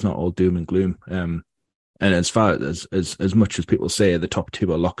change. It's not all doom and gloom. And as far as much as people say the top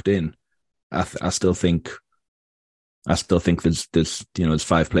 2 are locked in, I still think I still think there's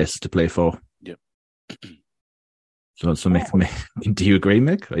 5 places to play for. Yep. So do you agree,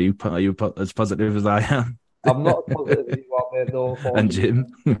 Mick? Are you as positive as I am? I'm not positive as you are, mate, no, And Jim.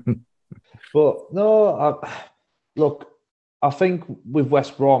 But no, look, I think with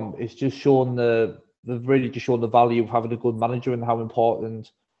West Brom, it's just shown they've really just shown the value of having a good manager and how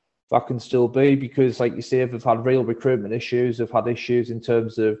important that can still be. Because, like you say, they've had real recruitment issues. They've had issues in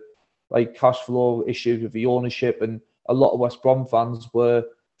terms of like cash flow issues with the ownership, and a lot of West Brom fans were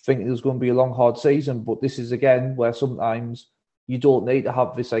thinking it was going to be a long, hard season. But this is again where sometimes you don't need to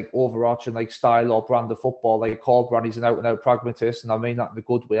have this like overarching like style or brand of football. Like Corberán, he's an out and out pragmatist, and I mean that in a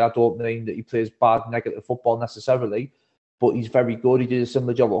good way. I don't mean that he plays bad, negative football necessarily, but he's very good. He did a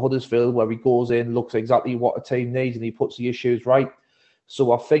similar job at Huddersfield where he goes in, looks exactly what a team needs, and he puts the issues right.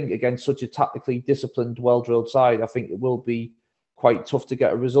 So I think against such a tactically disciplined, well-drilled side, I think it will be quite tough to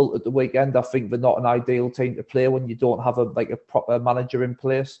get a result at the weekend. I think they're not an ideal team to play when you don't have a proper manager in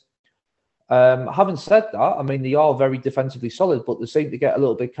place. Having said that, I mean, they are very defensively solid, but they seem to get a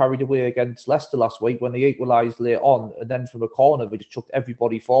little bit carried away against Leicester last week when they equalised late on, and then from a corner, they just chucked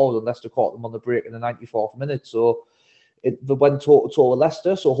everybody forward, and Leicester caught them on the break in the 94th minute. So they went toe-to-toe with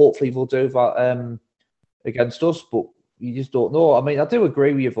Leicester, so hopefully they'll do that against us, but you just don't know. I mean, I do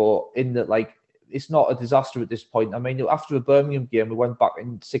agree with you, though, in that, like, it's not a disaster at this point. I mean, after the Birmingham game, we went back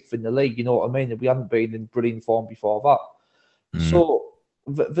in 6th in the league, you know what I mean? We hadn't been in brilliant form before that. So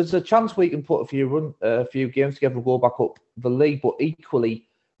there's a chance we can put a few games together and go back up the league, but equally,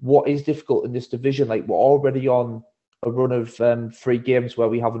 what is difficult in this division, like, we're already on a run of 3 games where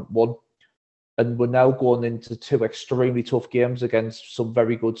we haven't won, and we're now going into 2 extremely tough games against some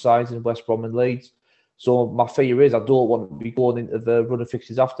very good sides in West Brom and Leeds. So my fear is I don't want to be going into the run of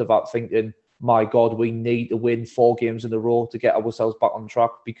fixtures after that thinking, my God, we need to win 4 games in a row to get ourselves back on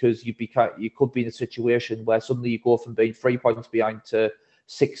track, because you could be in a situation where suddenly you go from being 3 points behind to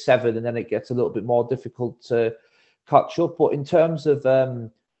 6, 7, and then it gets a little bit more difficult to catch up. But in terms of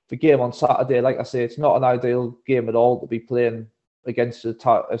the game on Saturday, like I say, it's not an ideal game at all to be playing against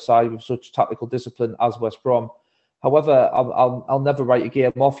a side with such tactical discipline as West Brom. However, I'll never write a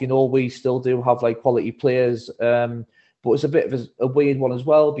game off. You know, we still do have like quality players, but it's a bit of a weird one as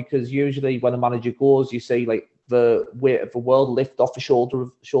well, because usually when a manager goes, you see like the weight of the world lift off the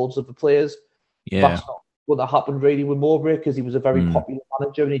shoulders of the players. Yeah. That's not going to happen really with Mowbray, because he was a very popular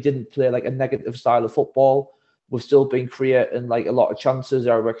manager and he didn't play like a negative style of football. We've still been creating like a lot of chances.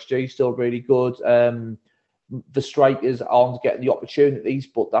 Our XG is still really good. The strikers aren't getting the opportunities,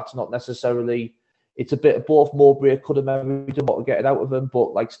 but that's not necessarily. It's a bit of both. Mowbray could have maybe done what to get it out of him,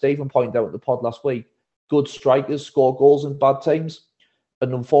 but like Stephen pointed out in the pod last week, good strikers score goals in bad teams.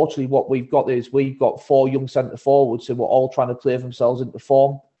 And unfortunately, what we've got is we've got 4 young centre forwards who are all trying to play themselves into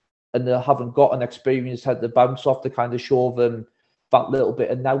form, and they haven't got an experienced head to bounce off to kind of show them that little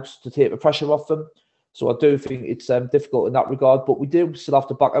bit of nous to take the pressure off them. So I do think it's difficult in that regard, but we do still have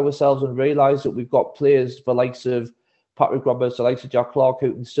to back ourselves and realise that we've got players, the likes of Patrick Roberts, the likes of Jack Clark,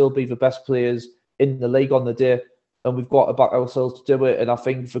 who can still be the best players in the league on the day, and we've got to back ourselves to do it. And I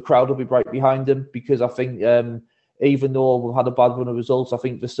think the crowd will be right behind them, because I think even though we've had a bad run of results, I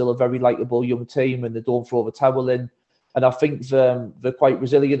think they're still a very likeable young team and they don't throw the towel in. And I think they're quite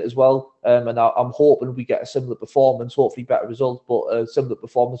resilient as well. And I'm hoping we get a similar performance, hopefully better results, but a similar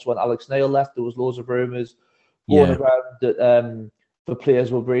performance when Alex Neil left. There was loads of rumours going around that the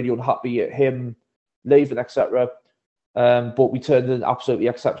players were really unhappy at him leaving, etc. But we turned in an absolutely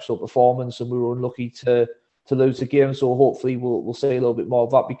exceptional performance, and we were unlucky to lose the game. So hopefully we'll see a little bit more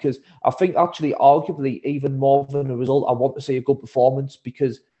of that, because I think actually arguably even more than a result, I want to see a good performance,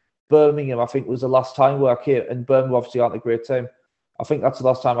 because Birmingham, I think, was the last time where I came, and Birmingham obviously aren't a great team. I think that's the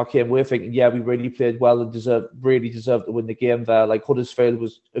last time I came away thinking, yeah, we really played well and really deserved to win the game there. Like Huddersfield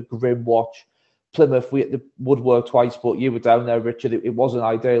was a grim watch. Plymouth, we hit the woodwork twice, but you were down there, Richard. It wasn't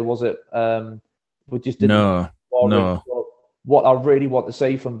ideal, was it? We just didn't. No. So what I really want to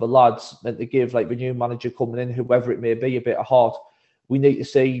see from the lads, and to give like the new manager coming in, whoever it may be, a bit of heart. We need to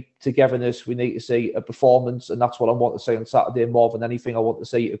see togetherness. We need to see a performance, and that's what I want to see on Saturday more than anything. I want to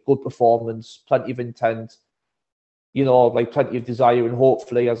see a good performance, plenty of intent, you know, like plenty of desire, and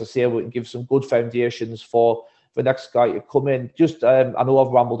hopefully, as I say, we can give some good foundations for the next guy to come in. Just, I know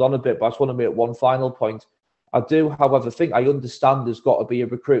I've rambled on a bit, but I just want to make one final point. I do, however, think I understand there's got to be a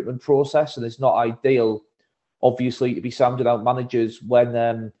recruitment process, and it's not ideal, obviously, to be sounding out managers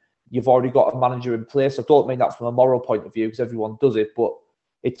when you've already got a manager in place. I don't mean that from a moral point of view, because everyone does it, but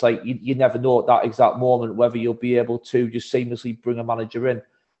it's like you never know at that exact moment whether you'll be able to just seamlessly bring a manager in.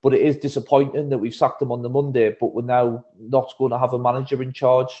 But it is disappointing that we've sacked him on the Monday, but we're now not going to have a manager in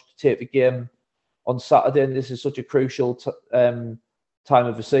charge to take the game on Saturday, and this is such a crucial time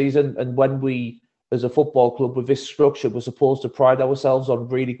of the season. And when we, as a football club with this structure, we're supposed to pride ourselves on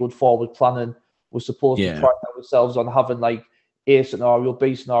really good forward planning. We're supposed to pride ourselves on having like A scenario,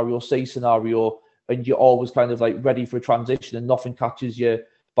 B scenario, C scenario, and you're always kind of like ready for a transition and nothing catches you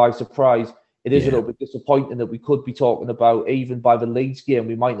by surprise. It is a little bit disappointing that we could be talking about, even by the Leeds game,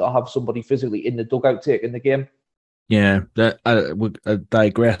 we might not have somebody physically in the dugout taking the game. Yeah, I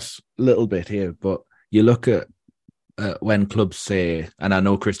digress a little bit here, but you look at when clubs say, and I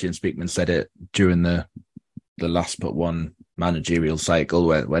know Christian Speakman said it during the last but one managerial cycle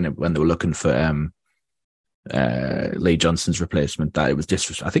when they were looking for Lee Johnson's replacement, that it was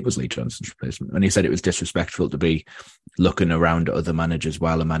I think it was Lee Johnson's replacement, and he said it was disrespectful to be looking around at other managers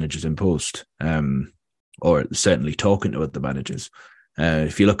while a manager's in post, or certainly talking to other managers.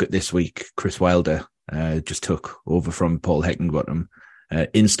 If you look at this week, Chris Wilder just took over from Paul Heckingbottom,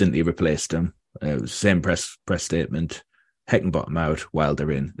 instantly replaced him. It was the same press statement. Heckingbottom out,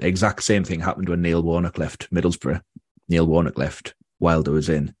 Wilder in. The exact same thing happened when Neil Warnock left Middlesbrough. Neil Warnock left, Wilder was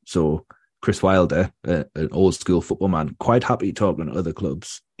in. So Chris Wilder, an old school football man, quite happy talking to other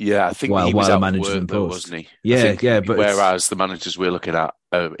clubs. Yeah, I think he was out of work though, wasn't he? Yeah, but whereas the managers we're looking at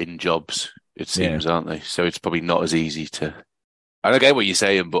are in jobs, it seems, aren't they? So it's probably not as easy to. I get what you're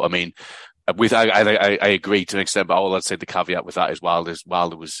saying, but I mean, I agree to an extent. But all I'd say the caveat with that is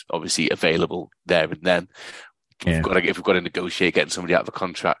Wilder was obviously available there and then. If we've got to negotiate getting somebody out of a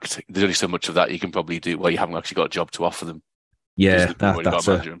contract, there's only so much of that you can probably do. Well, you haven't actually got a job to offer them. Yeah, that's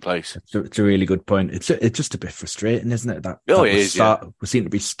a manager in place. It's a really good point. It's just a bit frustrating, isn't it? We seem to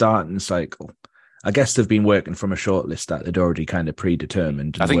be starting the cycle. I guess they've been working from a shortlist that they'd already kind of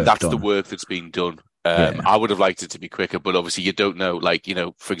predetermined. I think that's the work that's been done. I would have liked it to be quicker, but obviously you don't know. Like,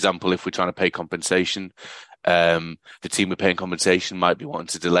 for example, if we're trying to pay compensation, the team we're paying compensation might be wanting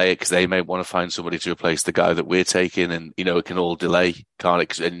to delay it because they may want to find somebody to replace the guy that we're taking, and it can all delay,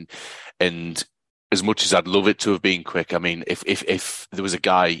 can't it? And as much as I'd love it to have been quick, I mean, if there was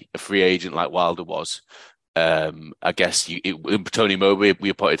a free agent like Wilder was, I guess Tony Mowbray, we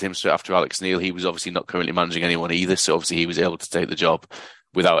appointed him straight after Alex Neil. He was obviously not currently managing anyone either, so obviously he was able to take the job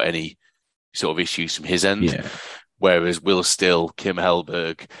without any sort of issues from his end. Yeah. Whereas Will Still, Kim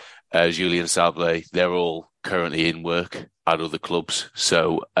Hellberg, Julien Sablé, they're all currently in work at other clubs.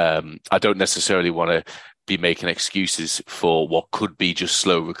 So I don't necessarily want to be making excuses for what could be just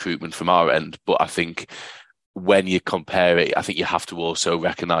slow recruitment from our end. But I think when you compare it, I think you have to also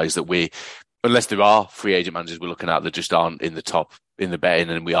recognise that unless there are free agent managers we're looking at that just aren't in the top, in the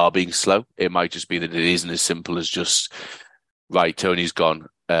betting, and we are being slow, it might just be that it isn't as simple as just, right, Tony's gone,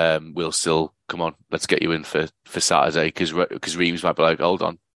 we'll still, come on, let's get you in for Saturday, because Reams might be like, hold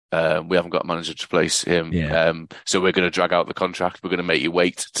on, we haven't got a manager to replace him. Yeah. So we're going to drag out the contract. We're going to make you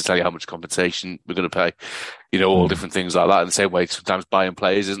wait to tell you how much compensation we're going to pay, all different things like that. In the same way, sometimes buying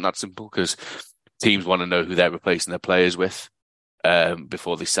players isn't that simple because teams want to know who they're replacing their players with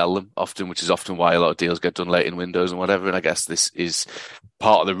before they sell them often, which is often why a lot of deals get done late in windows and whatever. And I guess this is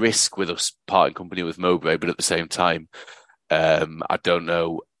part of the risk with us parting company with Mowbray, but at the same time, I don't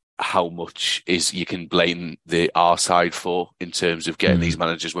know how much you can blame our side for in terms of getting these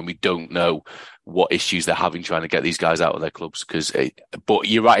managers when we don't know what issues they're having trying to get these guys out of their clubs. But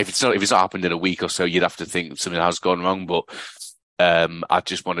you're right, if it's not happened in a week or so, you'd have to think something has gone wrong. But I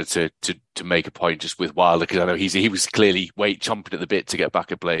just wanted to make a point just with Wilder, because I know he was clearly chomping at the bit to get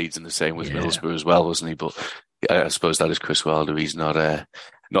back at Blades, and the same with Middlesbrough as well, wasn't he? But I suppose that is Chris Wilder. He's not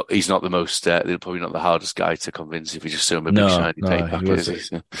the most, probably not the hardest guy to convince if you just show him a big shiny paper.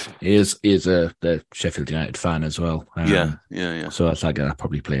 He is the Sheffield United fan as well. Yeah. So I think that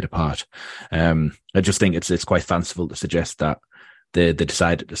probably played a part. I just think it's quite fanciful to suggest that they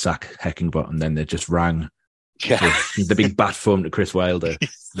decided to sack Heckingbottom and then they just rang the big bat phone to Chris Wilder.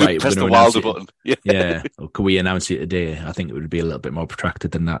 Right, press the Wilder button. Yeah. Can we announce it today? I think it would be a little bit more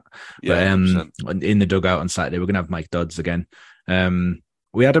protracted than that. Yeah, but in the dugout on Saturday, we're going to have Mike Dodds again.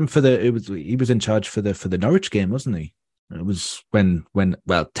 We had him he was in charge for the Norwich game, wasn't he? It was when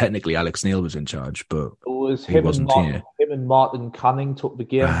technically Alex Neil was in charge, but it was him and Martin Canning took the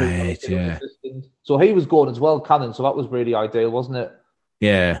game. Right, yeah. So he was going as well, Canning. So that was really ideal, wasn't it?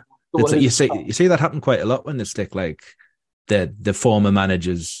 Yeah. So you see that happen quite a lot when they stick like the former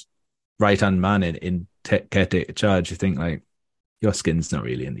manager's right hand man in caretaker charge. You think like your skin's not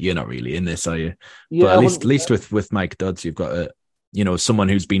really you're not really in this, are you? Yeah, but at least with Mike Dodds, you've got someone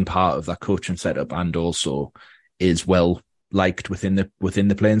who's been part of that coaching setup and also is well liked within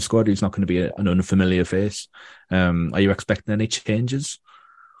the playing squad. He's not going to be an unfamiliar face. Are you expecting any changes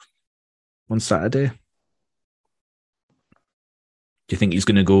on Saturday? Do you think he's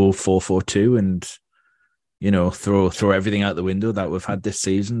going to go 4-4-2 and, throw everything out the window that we've had this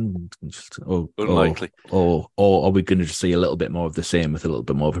season? Unlikely. Or are we going to just see a little bit more of the same with a little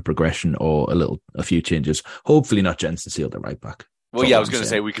bit more of a progression or a few changes? Hopefully not Jensen Sealed at right back. Well, yeah, I was going to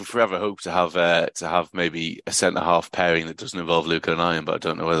say we can forever hope to have maybe a centre half pairing that doesn't involve Luca and Iron, but I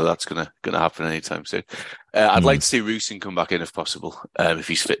don't know whether that's going to happen anytime soon. I'd like to see Roosing come back in if possible, if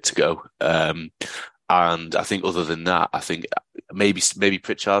he's fit to go. And I think other than that, I think maybe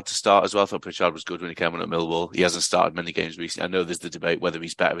Pritchard to start as well. I thought Pritchard was good when he came on at Millwall. He hasn't started many games recently. I know there's the debate whether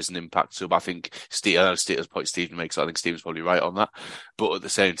he's better as an impact sub. I think Steven's point Stephen makes, I think Stephen's probably right on that. But at the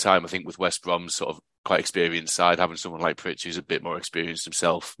same time, I think with West Brom's sort of quite experienced side, having someone like Pritch who's a bit more experienced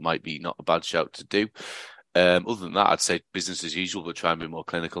himself might be not a bad shout to do. Other than that, I'd say business as usual, but try and be more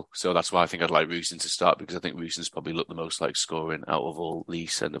clinical. So that's why I think I'd like Roosing to start, because I think Roosing's probably looked the most like scoring out of all the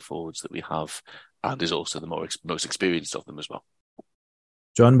centre forwards that we have, and is also the most experienced of them as well.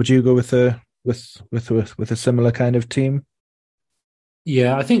 John, would you go with a similar kind of team?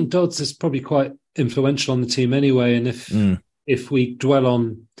 Yeah, I think Dodds is probably quite influential on the team anyway. And if we dwell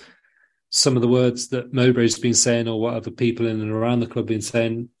on some of the words that Mowbray's been saying, or what other people in and around the club have been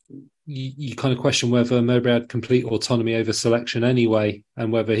saying, you kind of question whether Mowbray had complete autonomy over selection anyway,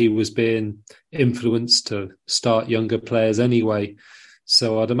 and whether he was being influenced to start younger players anyway.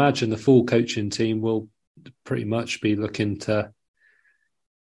 So I'd imagine the full coaching team will pretty much be looking to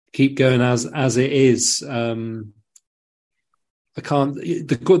keep going as it is. The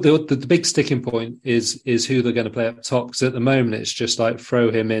big sticking point is who they're going to play up top, because at the moment it's just like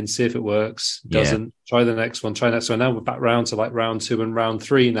throw him in, see if it works. Doesn't, try the next one, Now we're back round to like round 2 and round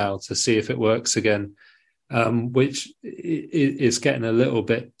 3 now to see if it works again, which is getting a little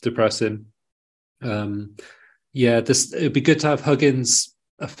bit depressing. It'd be good to have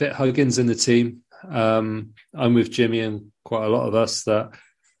a fit Huggins in the team. I'm with Jimmy and quite a lot of us that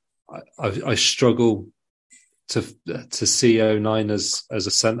I struggle to see 09 as a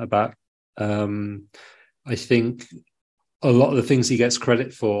centre back. I think a lot of the things he gets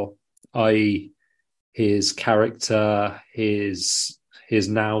credit for, i.e. his character, his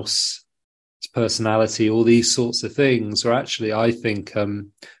nous, his personality, all these sorts of things are actually, I think, are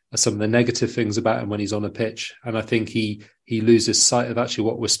some of the negative things about him when he's on a pitch. And I think he loses sight of actually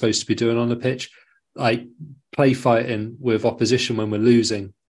what we're supposed to be doing on the pitch, like play fighting with opposition when we're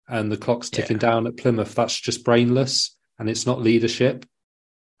losing and the clock's ticking down at Plymouth. That's just brainless, and it's not leadership.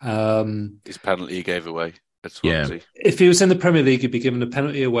 His penalty he gave away at Swansea. If he was in the Premier League, he'd be given a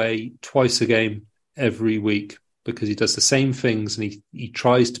penalty away twice a game every week, because he does the same things and he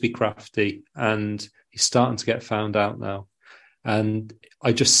tries to be crafty, and he's starting to get found out now. And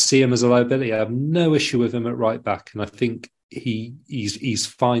I just see him as a liability. I have no issue with him at right back, and I think he's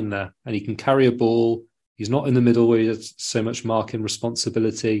fine there, and he can carry a ball. He's not in the middle where he has so much marking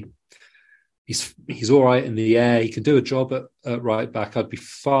responsibility. He's all right in the air. He can do a job at right back. I'd be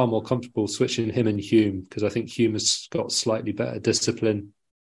far more comfortable switching him and Hume, because I think Hume has got slightly better discipline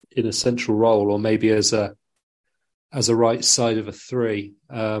in a central role, or maybe as a right side of a 3.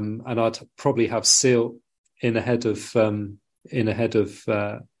 And I'd probably have Seal in ahead of 09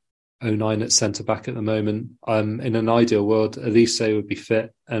 at centre back at the moment. In an ideal world, Elise would be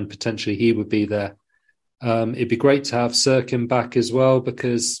fit and potentially he would be there. It'd be great to have Sirkin back as well,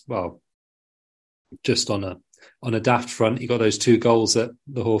 because, well, just on a daft front, he got those 2 goals at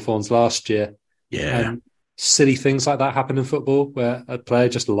the Hawthorns last year. Yeah. And silly things like that happen in football, where a player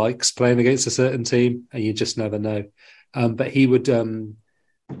just likes playing against a certain team, and you just never know. But he would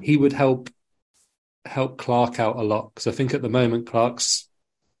help Clark out a lot, because I think at the moment Clark's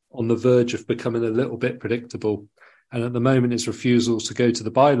on the verge of becoming a little bit predictable. And at the moment, his refusal to go to the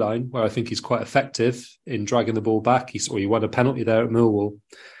byline, where I think he's quite effective in dragging the ball back. He won a penalty there at Millwall.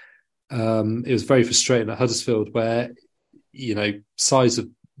 It was very frustrating at Huddersfield, where, sides are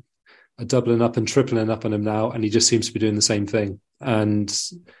doubling up and tripling up on him now, and he just seems to be doing the same thing. And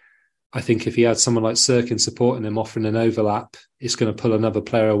I think if he had someone like Sirkin supporting him, offering an overlap, it's going to pull another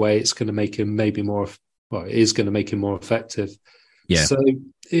player away. It's going to make him it is going to make him more effective. Yeah. So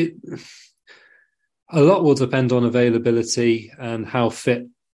a lot will depend on availability and how fit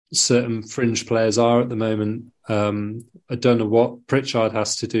certain fringe players are at the moment. I don't know what Pritchard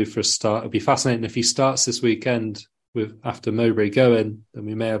has to do for a start. It'd be fascinating if he starts this weekend after Mowbray going, then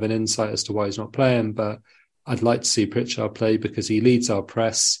we may have an insight as to why he's not playing. But I'd like to see Pritchard play, because he leads our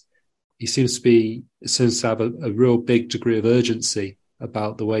press. He seems to have a real big degree of urgency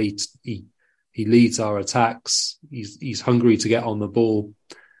about the way he leads our attacks. He's hungry to get on the ball.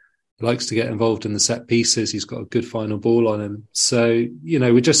 He likes to get involved in the set pieces. He's got a good final ball on him. So,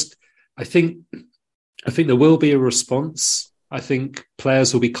 I think there will be a response. I think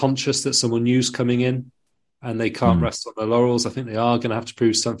players will be conscious that someone new's coming in and they can't rest on their laurels. I think they are going to have to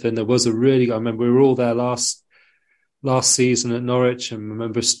prove something. There was I remember we were all there last season at Norwich, and I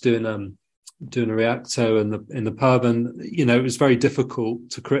remember us doing a reacto in the pub, and it was very difficult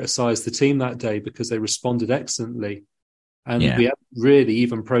to criticise the team that day because they responded excellently. And we hadn't really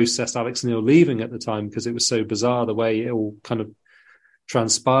even processed Alex Neil leaving at the time because it was so bizarre the way it all kind of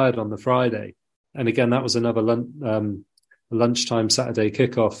transpired on the Friday. And again, that was another lunchtime Saturday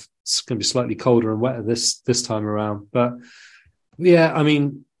kickoff. It's going to be slightly colder and wetter this time around. But yeah, I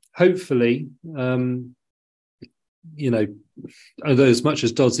mean, hopefully, although as much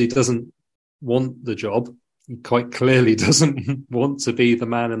as Dodsley doesn't want the job, he quite clearly doesn't want to be the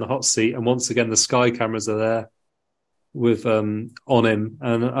man in the hot seat. And once again, the Sky cameras are there with on him.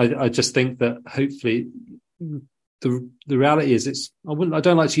 And I just think that hopefully the reality is I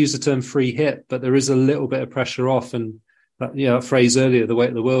don't like to use the term free hit, but there is a little bit of pressure off, and that phrase earlier, the weight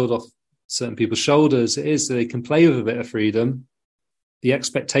of the world off certain people's shoulders. It is that they can play with a bit of freedom. The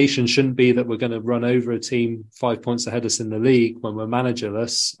expectation shouldn't be that we're going to run over a team 5 points ahead of us in the league when we're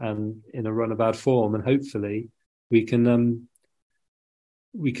managerless and in a run of bad form. And hopefully we can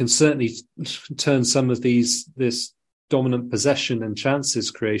certainly turn some of this dominant possession and chances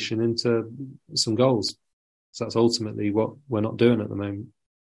creation into some goals. So that's ultimately what we're not doing at the moment.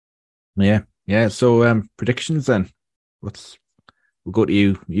 Yeah. So predictions then. We'll go to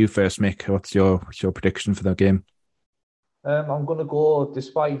you first, Mick. What's your prediction for that game? I'm going to go,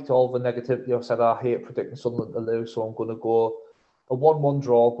 despite all the negativity I've said, I hate predicting Sunderland to lose, so I'm going to go a 1-1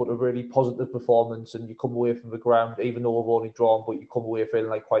 draw, but a really positive performance, and you come away from the ground, even though we've only drawn, but you come away feeling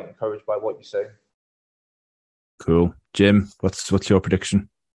like quite encouraged by what you're seeing. Cool. Jim, what's your prediction?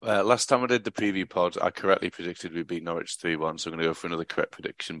 Last time I did the preview pod, I correctly predicted we'd beat Norwich 3-1, so I'm going to go for another correct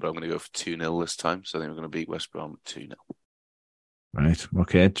prediction, but I'm going to go for 2-0 this time, so I think we're going to beat West Brom 2-0. Right,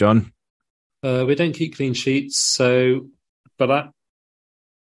 okay. John? We don't keep clean sheets, but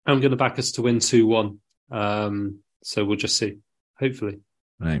I'm going to back us to win 2-1, so we'll just see, hopefully.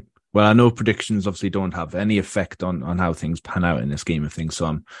 Right. Well, I know predictions obviously don't have any effect on how things pan out in this game of things,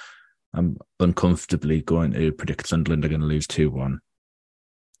 so I'm uncomfortably going to predict Sunderland are going to lose 2-1.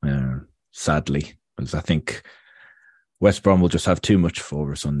 Sadly, because I think West Brom will just have too much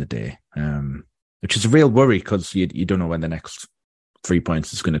for us on the day, which is a real worry because you don't know when the next 3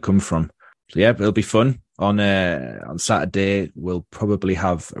 points is going to come from. So yeah, it'll be fun. On Saturday, we'll probably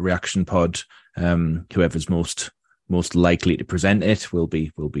have a reaction pod. Whoever's most likely to present it will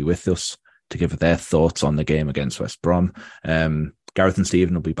be with us to give their thoughts on the game against West Brom. Gareth and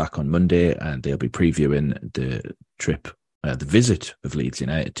Stephen will be back on Monday, and they'll be previewing the trip. The visit of Leeds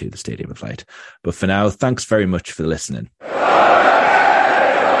United to the Stadium of Light. But for now, thanks very much for listening.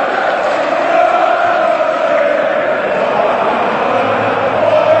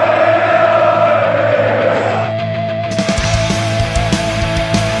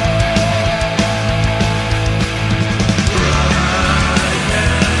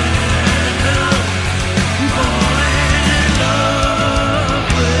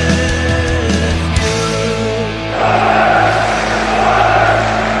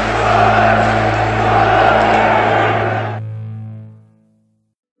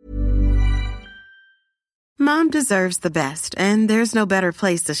 Deserves the best, and there's no better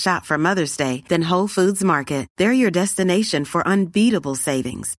place to shop for Mother's Day than Whole Foods Market. They're your destination for unbeatable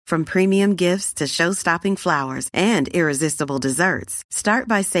savings, from premium gifts to show-stopping flowers and irresistible desserts. Start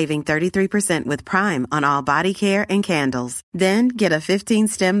by saving 33% with Prime on all body care and candles. Then get a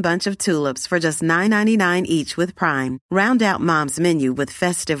 15-stem bunch of tulips for just $9.99 each with Prime. Round out Mom's menu with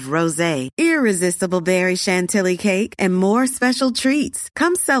festive rosé, irresistible berry chantilly cake, and more special treats.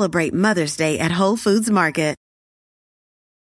 Come celebrate Mother's Day at Whole Foods Market.